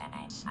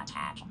 Coordinates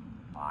attached.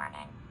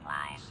 Warning.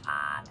 Life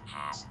pod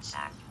has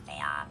sunk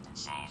beyond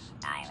safe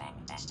diving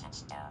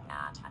distance. Do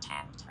not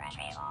attempt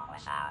retrieval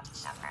without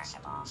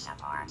submersible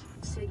support.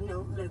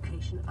 Signal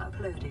location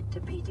uploaded to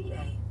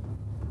PDA.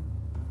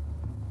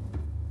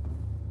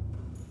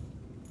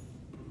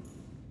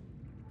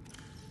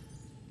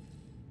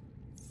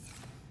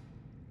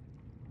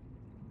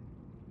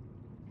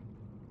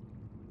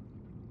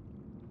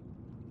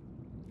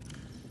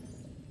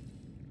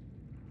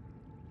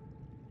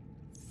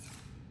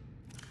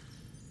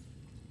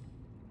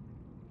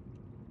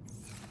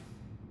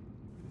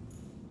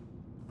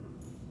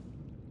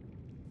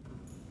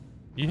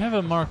 You have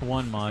a Mark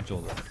 1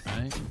 module,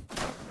 right?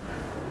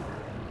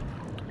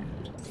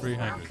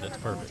 300, that's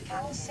perfect.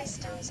 All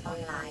systems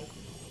online.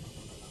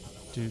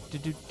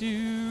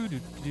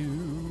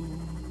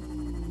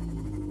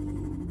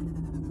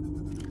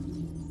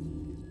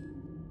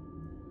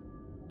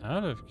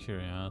 Out of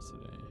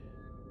curiosity,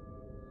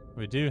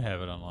 we do have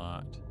it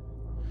unlocked.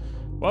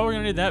 Well, we're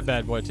gonna need that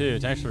bad boy too.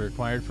 It's actually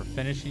required for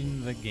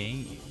finishing the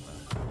game.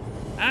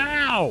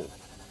 Ow!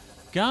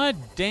 God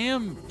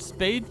damn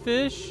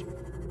spadefish!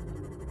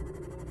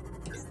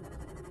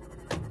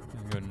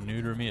 Go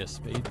neuter me a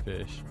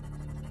spadefish.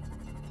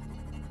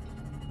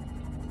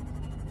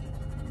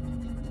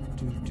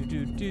 Do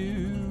do do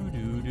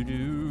do do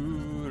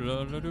do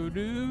la la do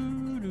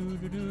do do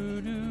do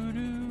do do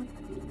do.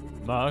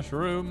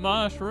 Mushroom,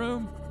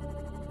 mushroom.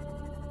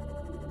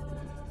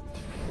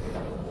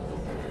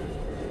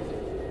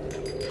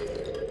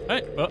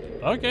 Hey,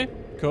 okay,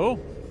 cool.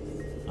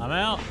 I'm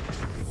out.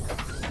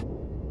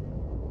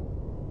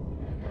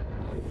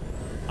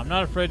 I'm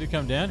not afraid to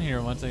come down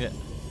here once I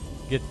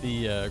get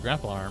the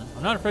grapple arm.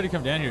 I'm not afraid to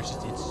come down here. It's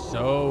just it's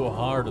so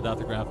hard without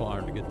the grapple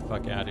arm to get the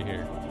fuck out of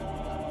here.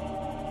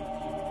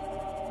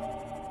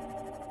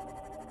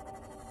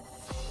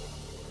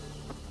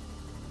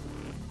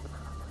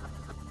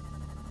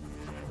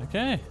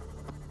 Okay.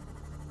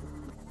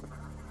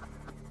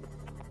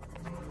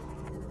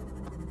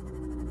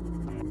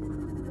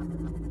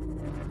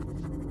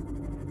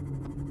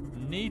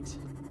 Neat.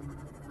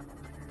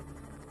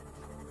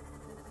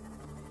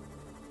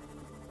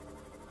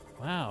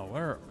 Wow,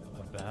 we're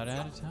about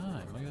out of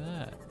time. Look at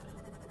that.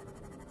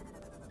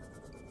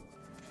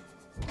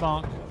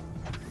 Bonk.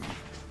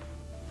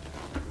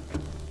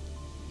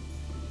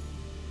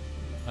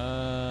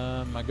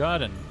 My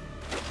garden.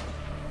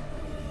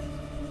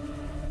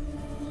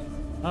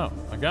 Oh,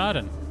 my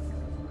garden.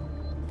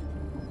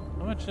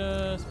 How much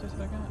space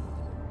have I got?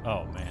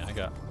 Oh man, I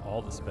got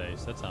all the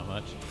space. That's how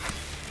much.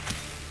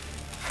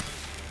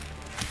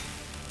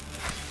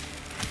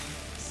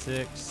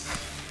 6,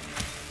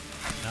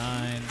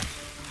 9,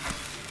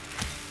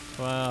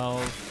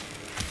 12,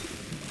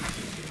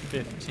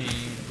 15,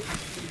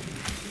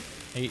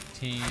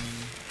 18,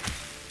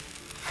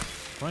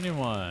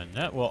 21.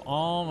 That will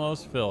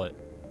almost fill it.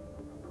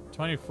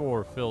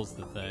 24 fills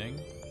the thing.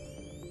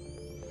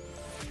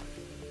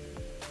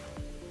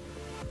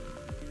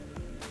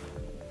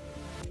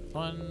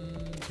 One,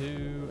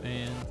 2,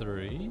 and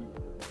 3.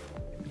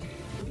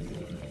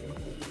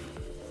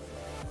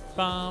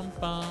 Bum,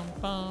 bum,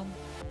 bum.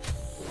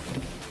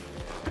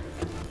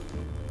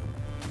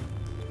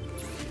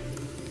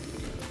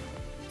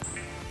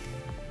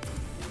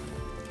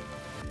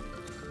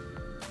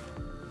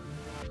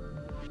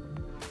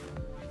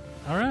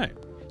 All right.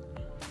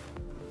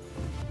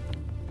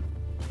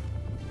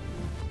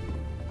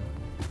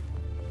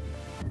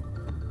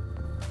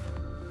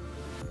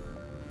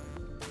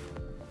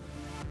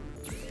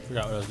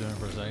 Forgot what I was doing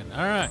for a second.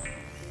 All right.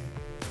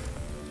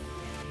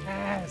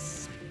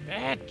 Yes,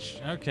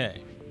 bitch.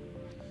 Okay.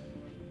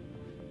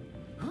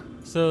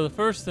 So the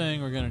first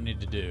thing we're gonna need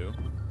to do,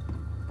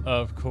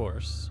 of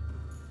course,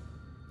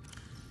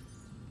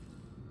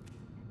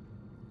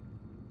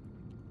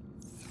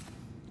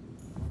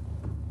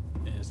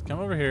 is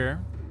come over here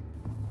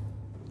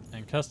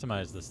and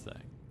customize this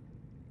thing.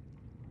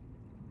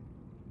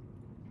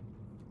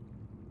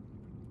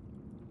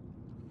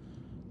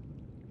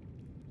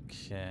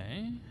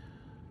 Okay.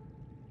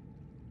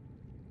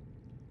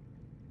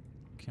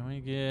 Can we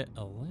get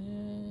a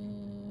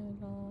little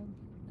bit?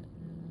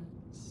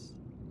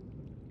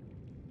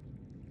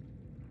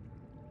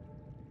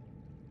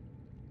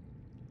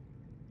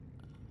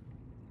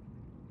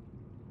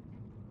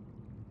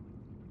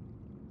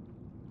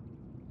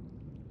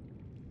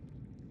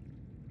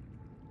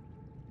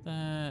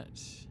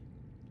 That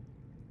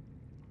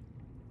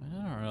I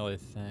don't really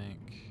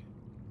think.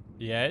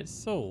 Yeah, it's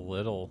so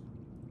little.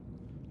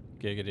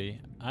 Giggity.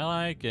 I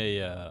like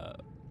a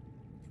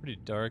pretty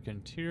dark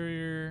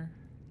interior.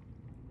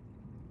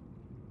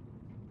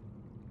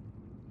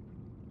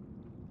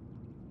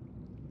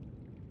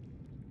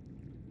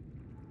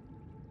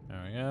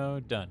 There we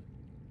go. Done.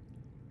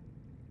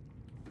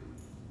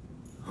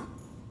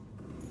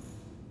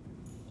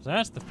 So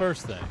that's the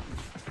first thing.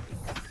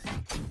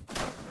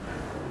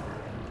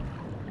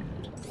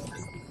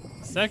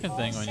 The second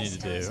thing we need to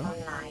do is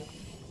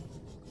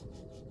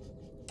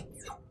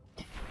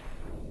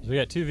we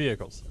got 2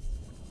 vehicles.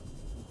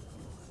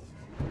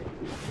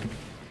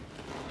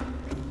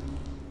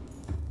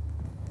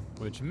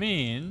 Which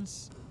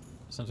means,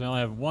 since we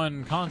only have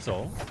 1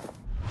 console,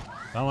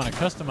 if I want to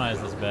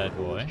customize this bad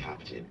boy,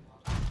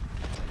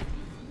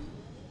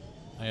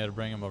 I gotta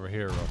bring him over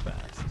here real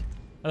fast.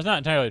 That's not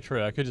entirely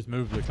true. I could just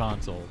move the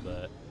console,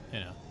 but,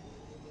 you know.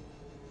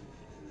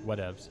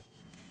 Whatevs.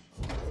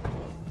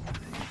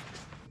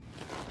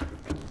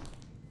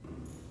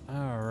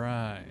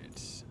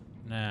 Alright.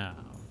 Now,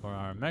 for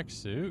our mech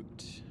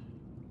suit.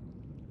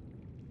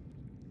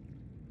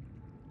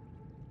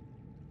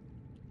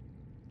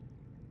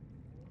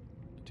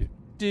 Do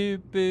do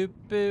boo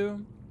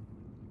boo.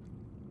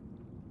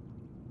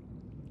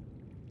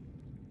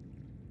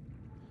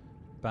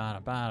 Ba da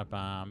ba da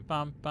bum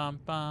bum bum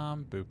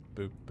bum boop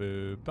boop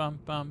boo bum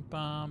bum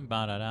bum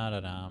ba da da da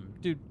dum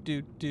do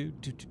do do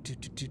do do do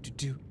do do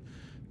do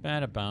ba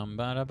da bum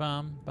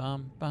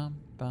bum bum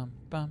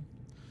bum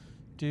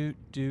do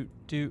do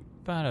do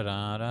ba da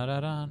da da da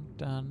dun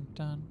dun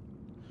dun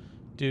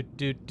do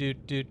do do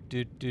do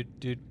do do do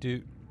do do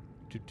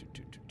do do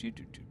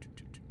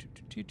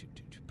do do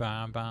do do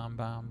bum bum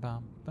bum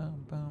bum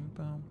bum bum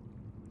bum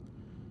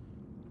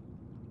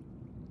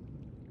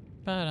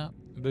ba da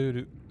boo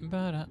doo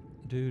ba da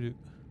doo doo.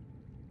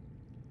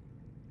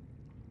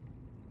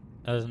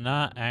 That is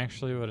not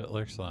actually what it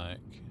looks like,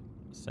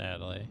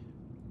 sadly.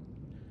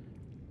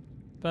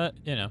 But,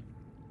 you know.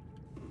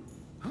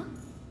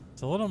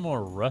 It's a little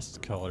more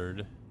rust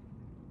colored,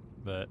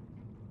 but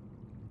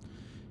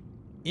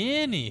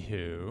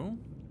anywho,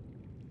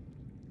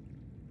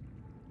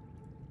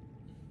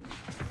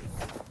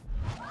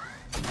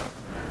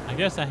 I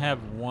guess I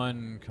have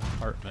one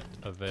compartment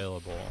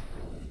available.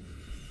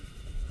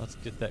 Let's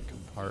get that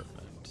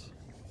compartment.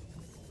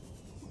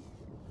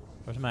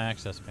 Where's my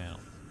access panel?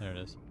 There it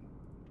is.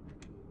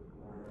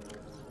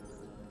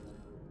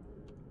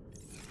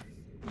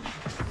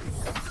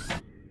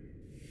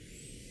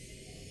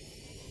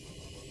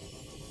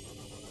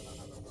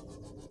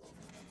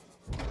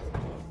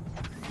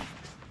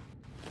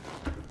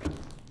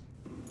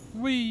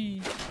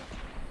 Whee!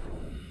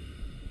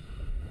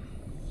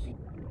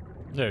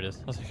 There it is.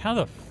 I was like, how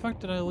the fuck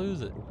did I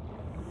lose it?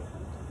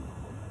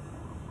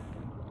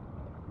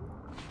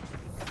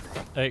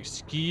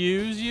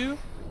 Excuse you?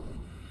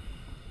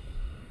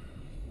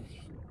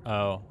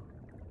 Oh.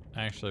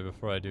 Actually,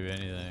 before I do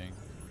anything.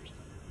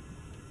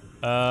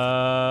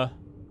 Hard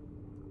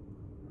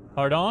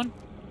on?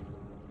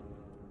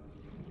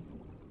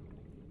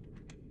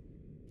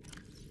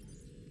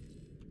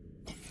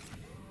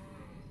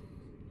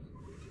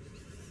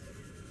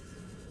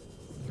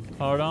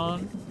 Hard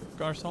on,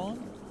 garçon?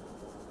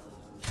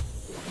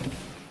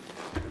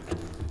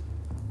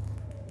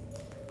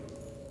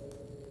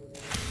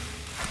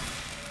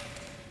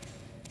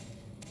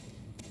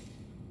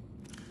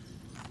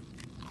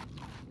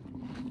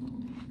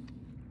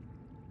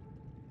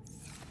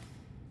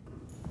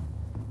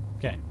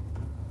 Okay.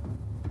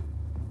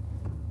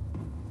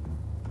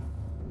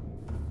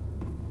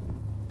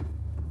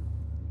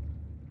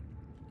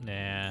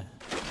 Nah.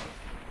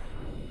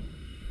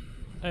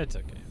 It's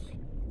okay.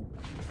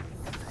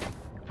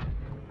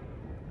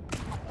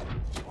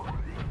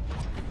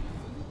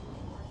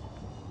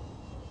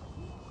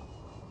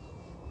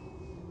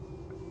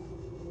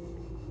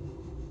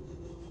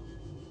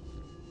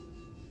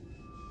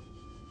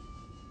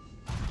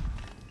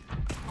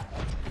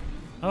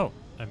 Oh,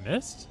 I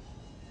missed?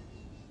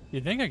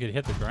 You'd think I could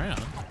hit the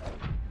ground.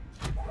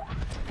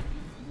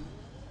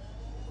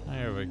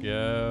 There we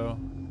go.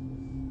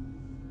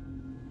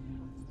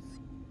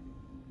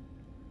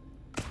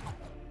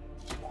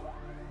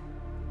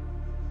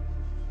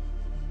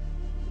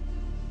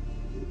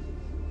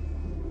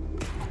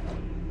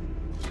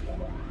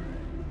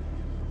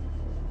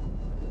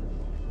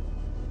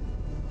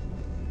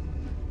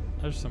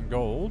 There's some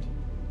gold.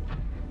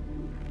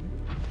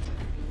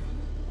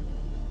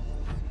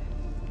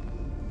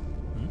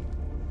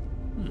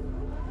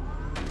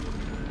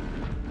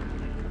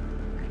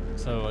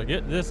 So I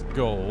get this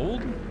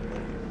gold.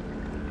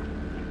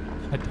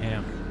 God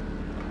damn.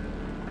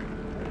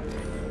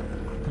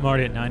 I'm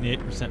already at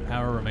 98%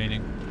 power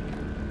remaining.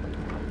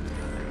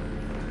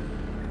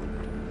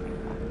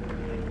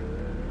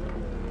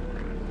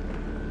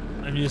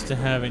 I'm used to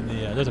having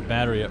the, there's a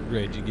battery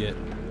upgrade you get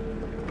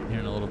here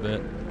in a little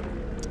bit.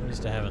 I'm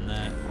used to having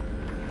that.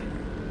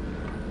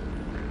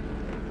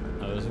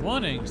 I was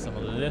wanting some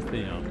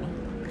lithium.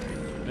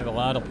 We have a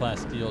lot of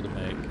plasteel to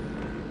make.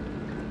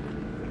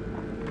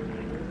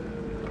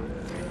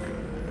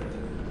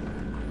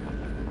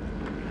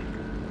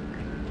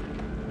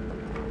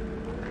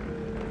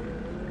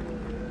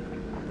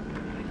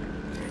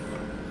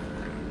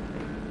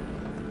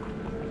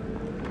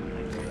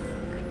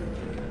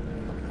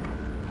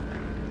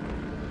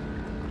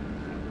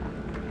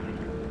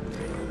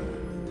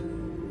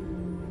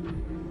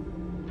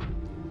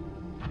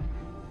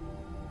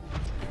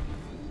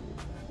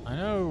 I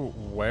know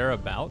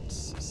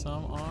whereabouts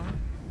some are.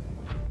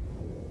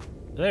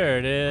 There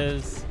it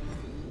is.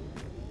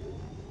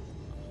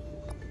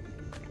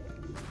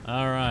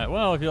 Alright,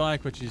 well, if you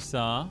like what you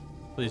saw,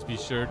 please be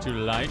sure to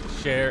like,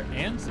 share,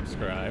 and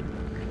subscribe.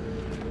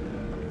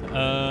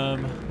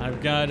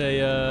 I've got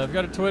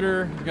a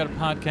Twitter, I've got a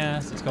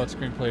podcast. It's called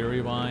Screenplay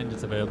Rewind.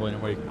 It's available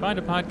anywhere you can find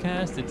a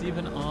podcast. It's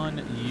even on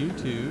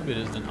YouTube. It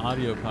is an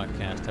audio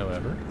podcast,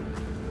 however.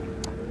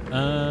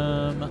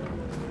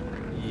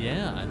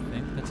 Yeah, I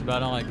think that's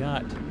about all I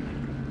got.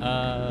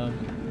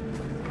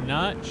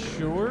 Not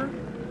sure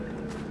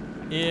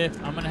if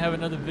I'm gonna have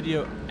another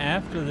video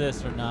after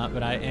this or not,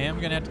 but I am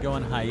gonna have to go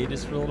on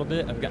hiatus for a little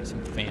bit. I've got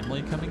some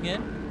family coming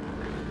in,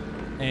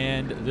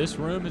 and this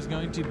room is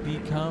going to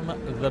become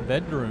the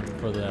bedroom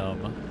for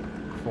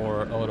them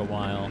for a little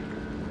while.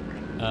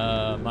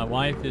 My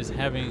wife is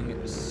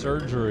having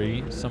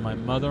surgery, so my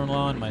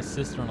mother-in-law and my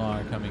sister-in-law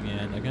are coming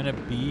in. They're gonna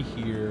be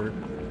here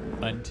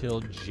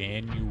until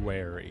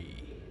January.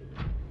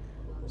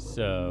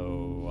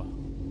 So,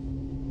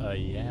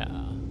 yeah.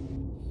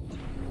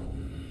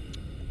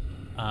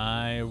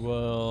 I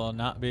will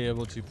not be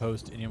able to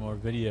post any more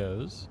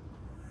videos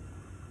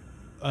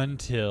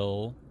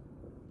until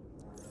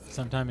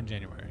sometime in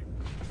January.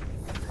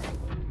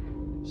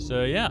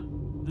 So, yeah.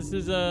 This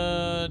is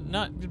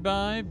not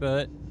goodbye,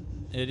 but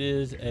it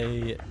is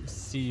a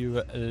see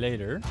you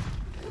later.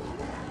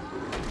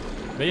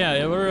 But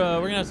yeah, we're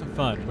gonna have some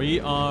fun. We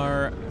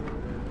are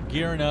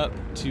gearing up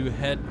to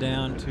head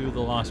down to the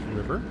Lost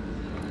River.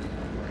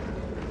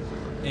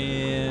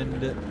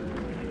 And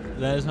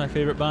that is my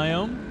favorite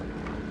biome.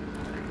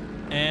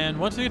 And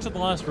once we get to the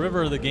Lost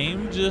River, the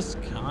game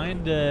just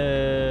kind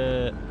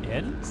of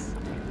ends.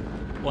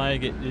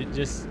 Like, it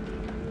just...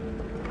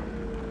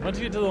 Once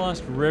you get to the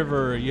Lost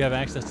River, you have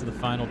access to the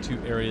final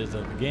 2 areas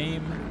of the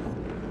game.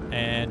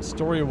 And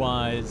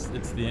story-wise,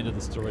 it's the end of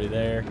the story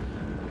there.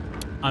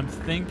 I'm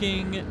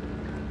thinking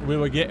we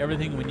will get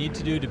everything we need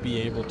to do to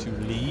be able to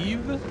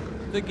leave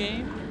the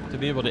game, to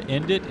be able to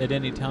end it at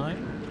any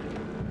time.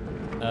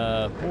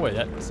 Boy,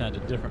 that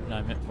sounded different than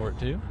I meant for it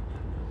to.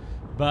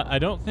 But I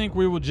don't think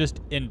we will just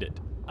end it.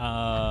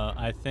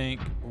 I think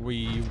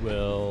we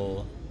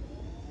will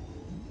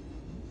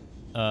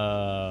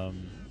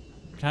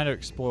kind of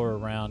explore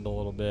around a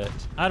little bit.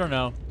 I don't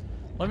know.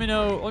 Let me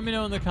know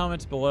in the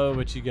comments below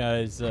what you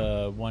guys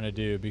want to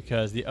do,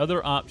 because the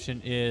other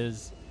option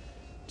is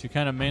to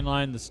kind of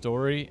mainline the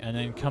story and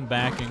then come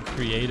back in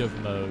creative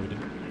mode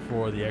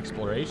for the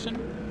exploration.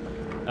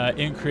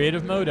 In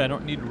creative mode, I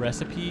don't need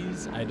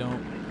recipes. I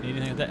don't need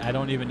anything like that. I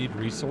don't even need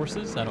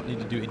resources. I don't need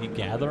to do any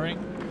gathering.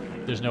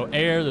 There's no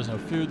air, there's no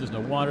food, there's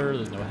no water,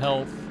 there's no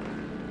health.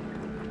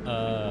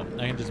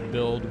 I can just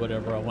build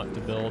whatever I want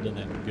to build and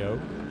then go.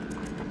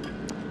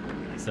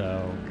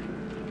 So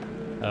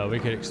we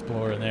could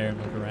explore in there and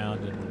look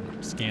around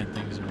and scan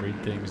things and read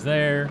things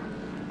there.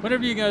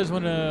 Whatever you guys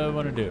want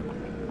to do.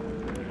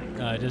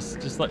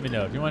 Just let me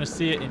know. If you want to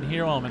see it in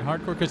here while I'm in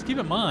hardcore, because keep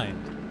in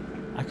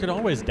mind, I could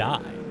always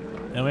die.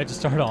 And we have to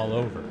start all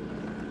over.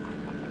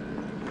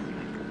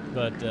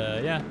 But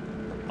yeah,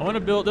 I want to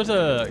build. There's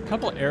a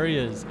couple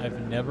areas I've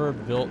never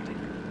built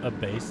a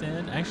base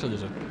in. Actually,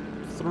 there's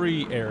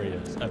 3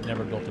 areas I've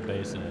never built a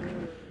base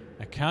in.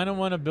 I kind of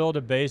want to build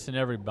a base in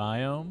every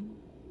biome.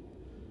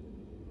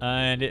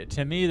 And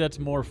to me, that's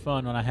more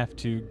fun when I have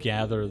to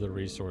gather the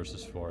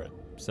resources for it.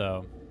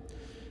 So,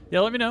 yeah,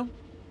 let me know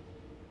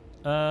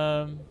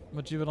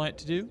what you would like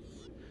to do.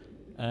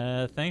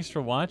 Thanks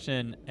for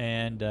watching,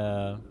 and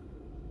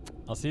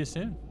I'll see you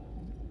soon.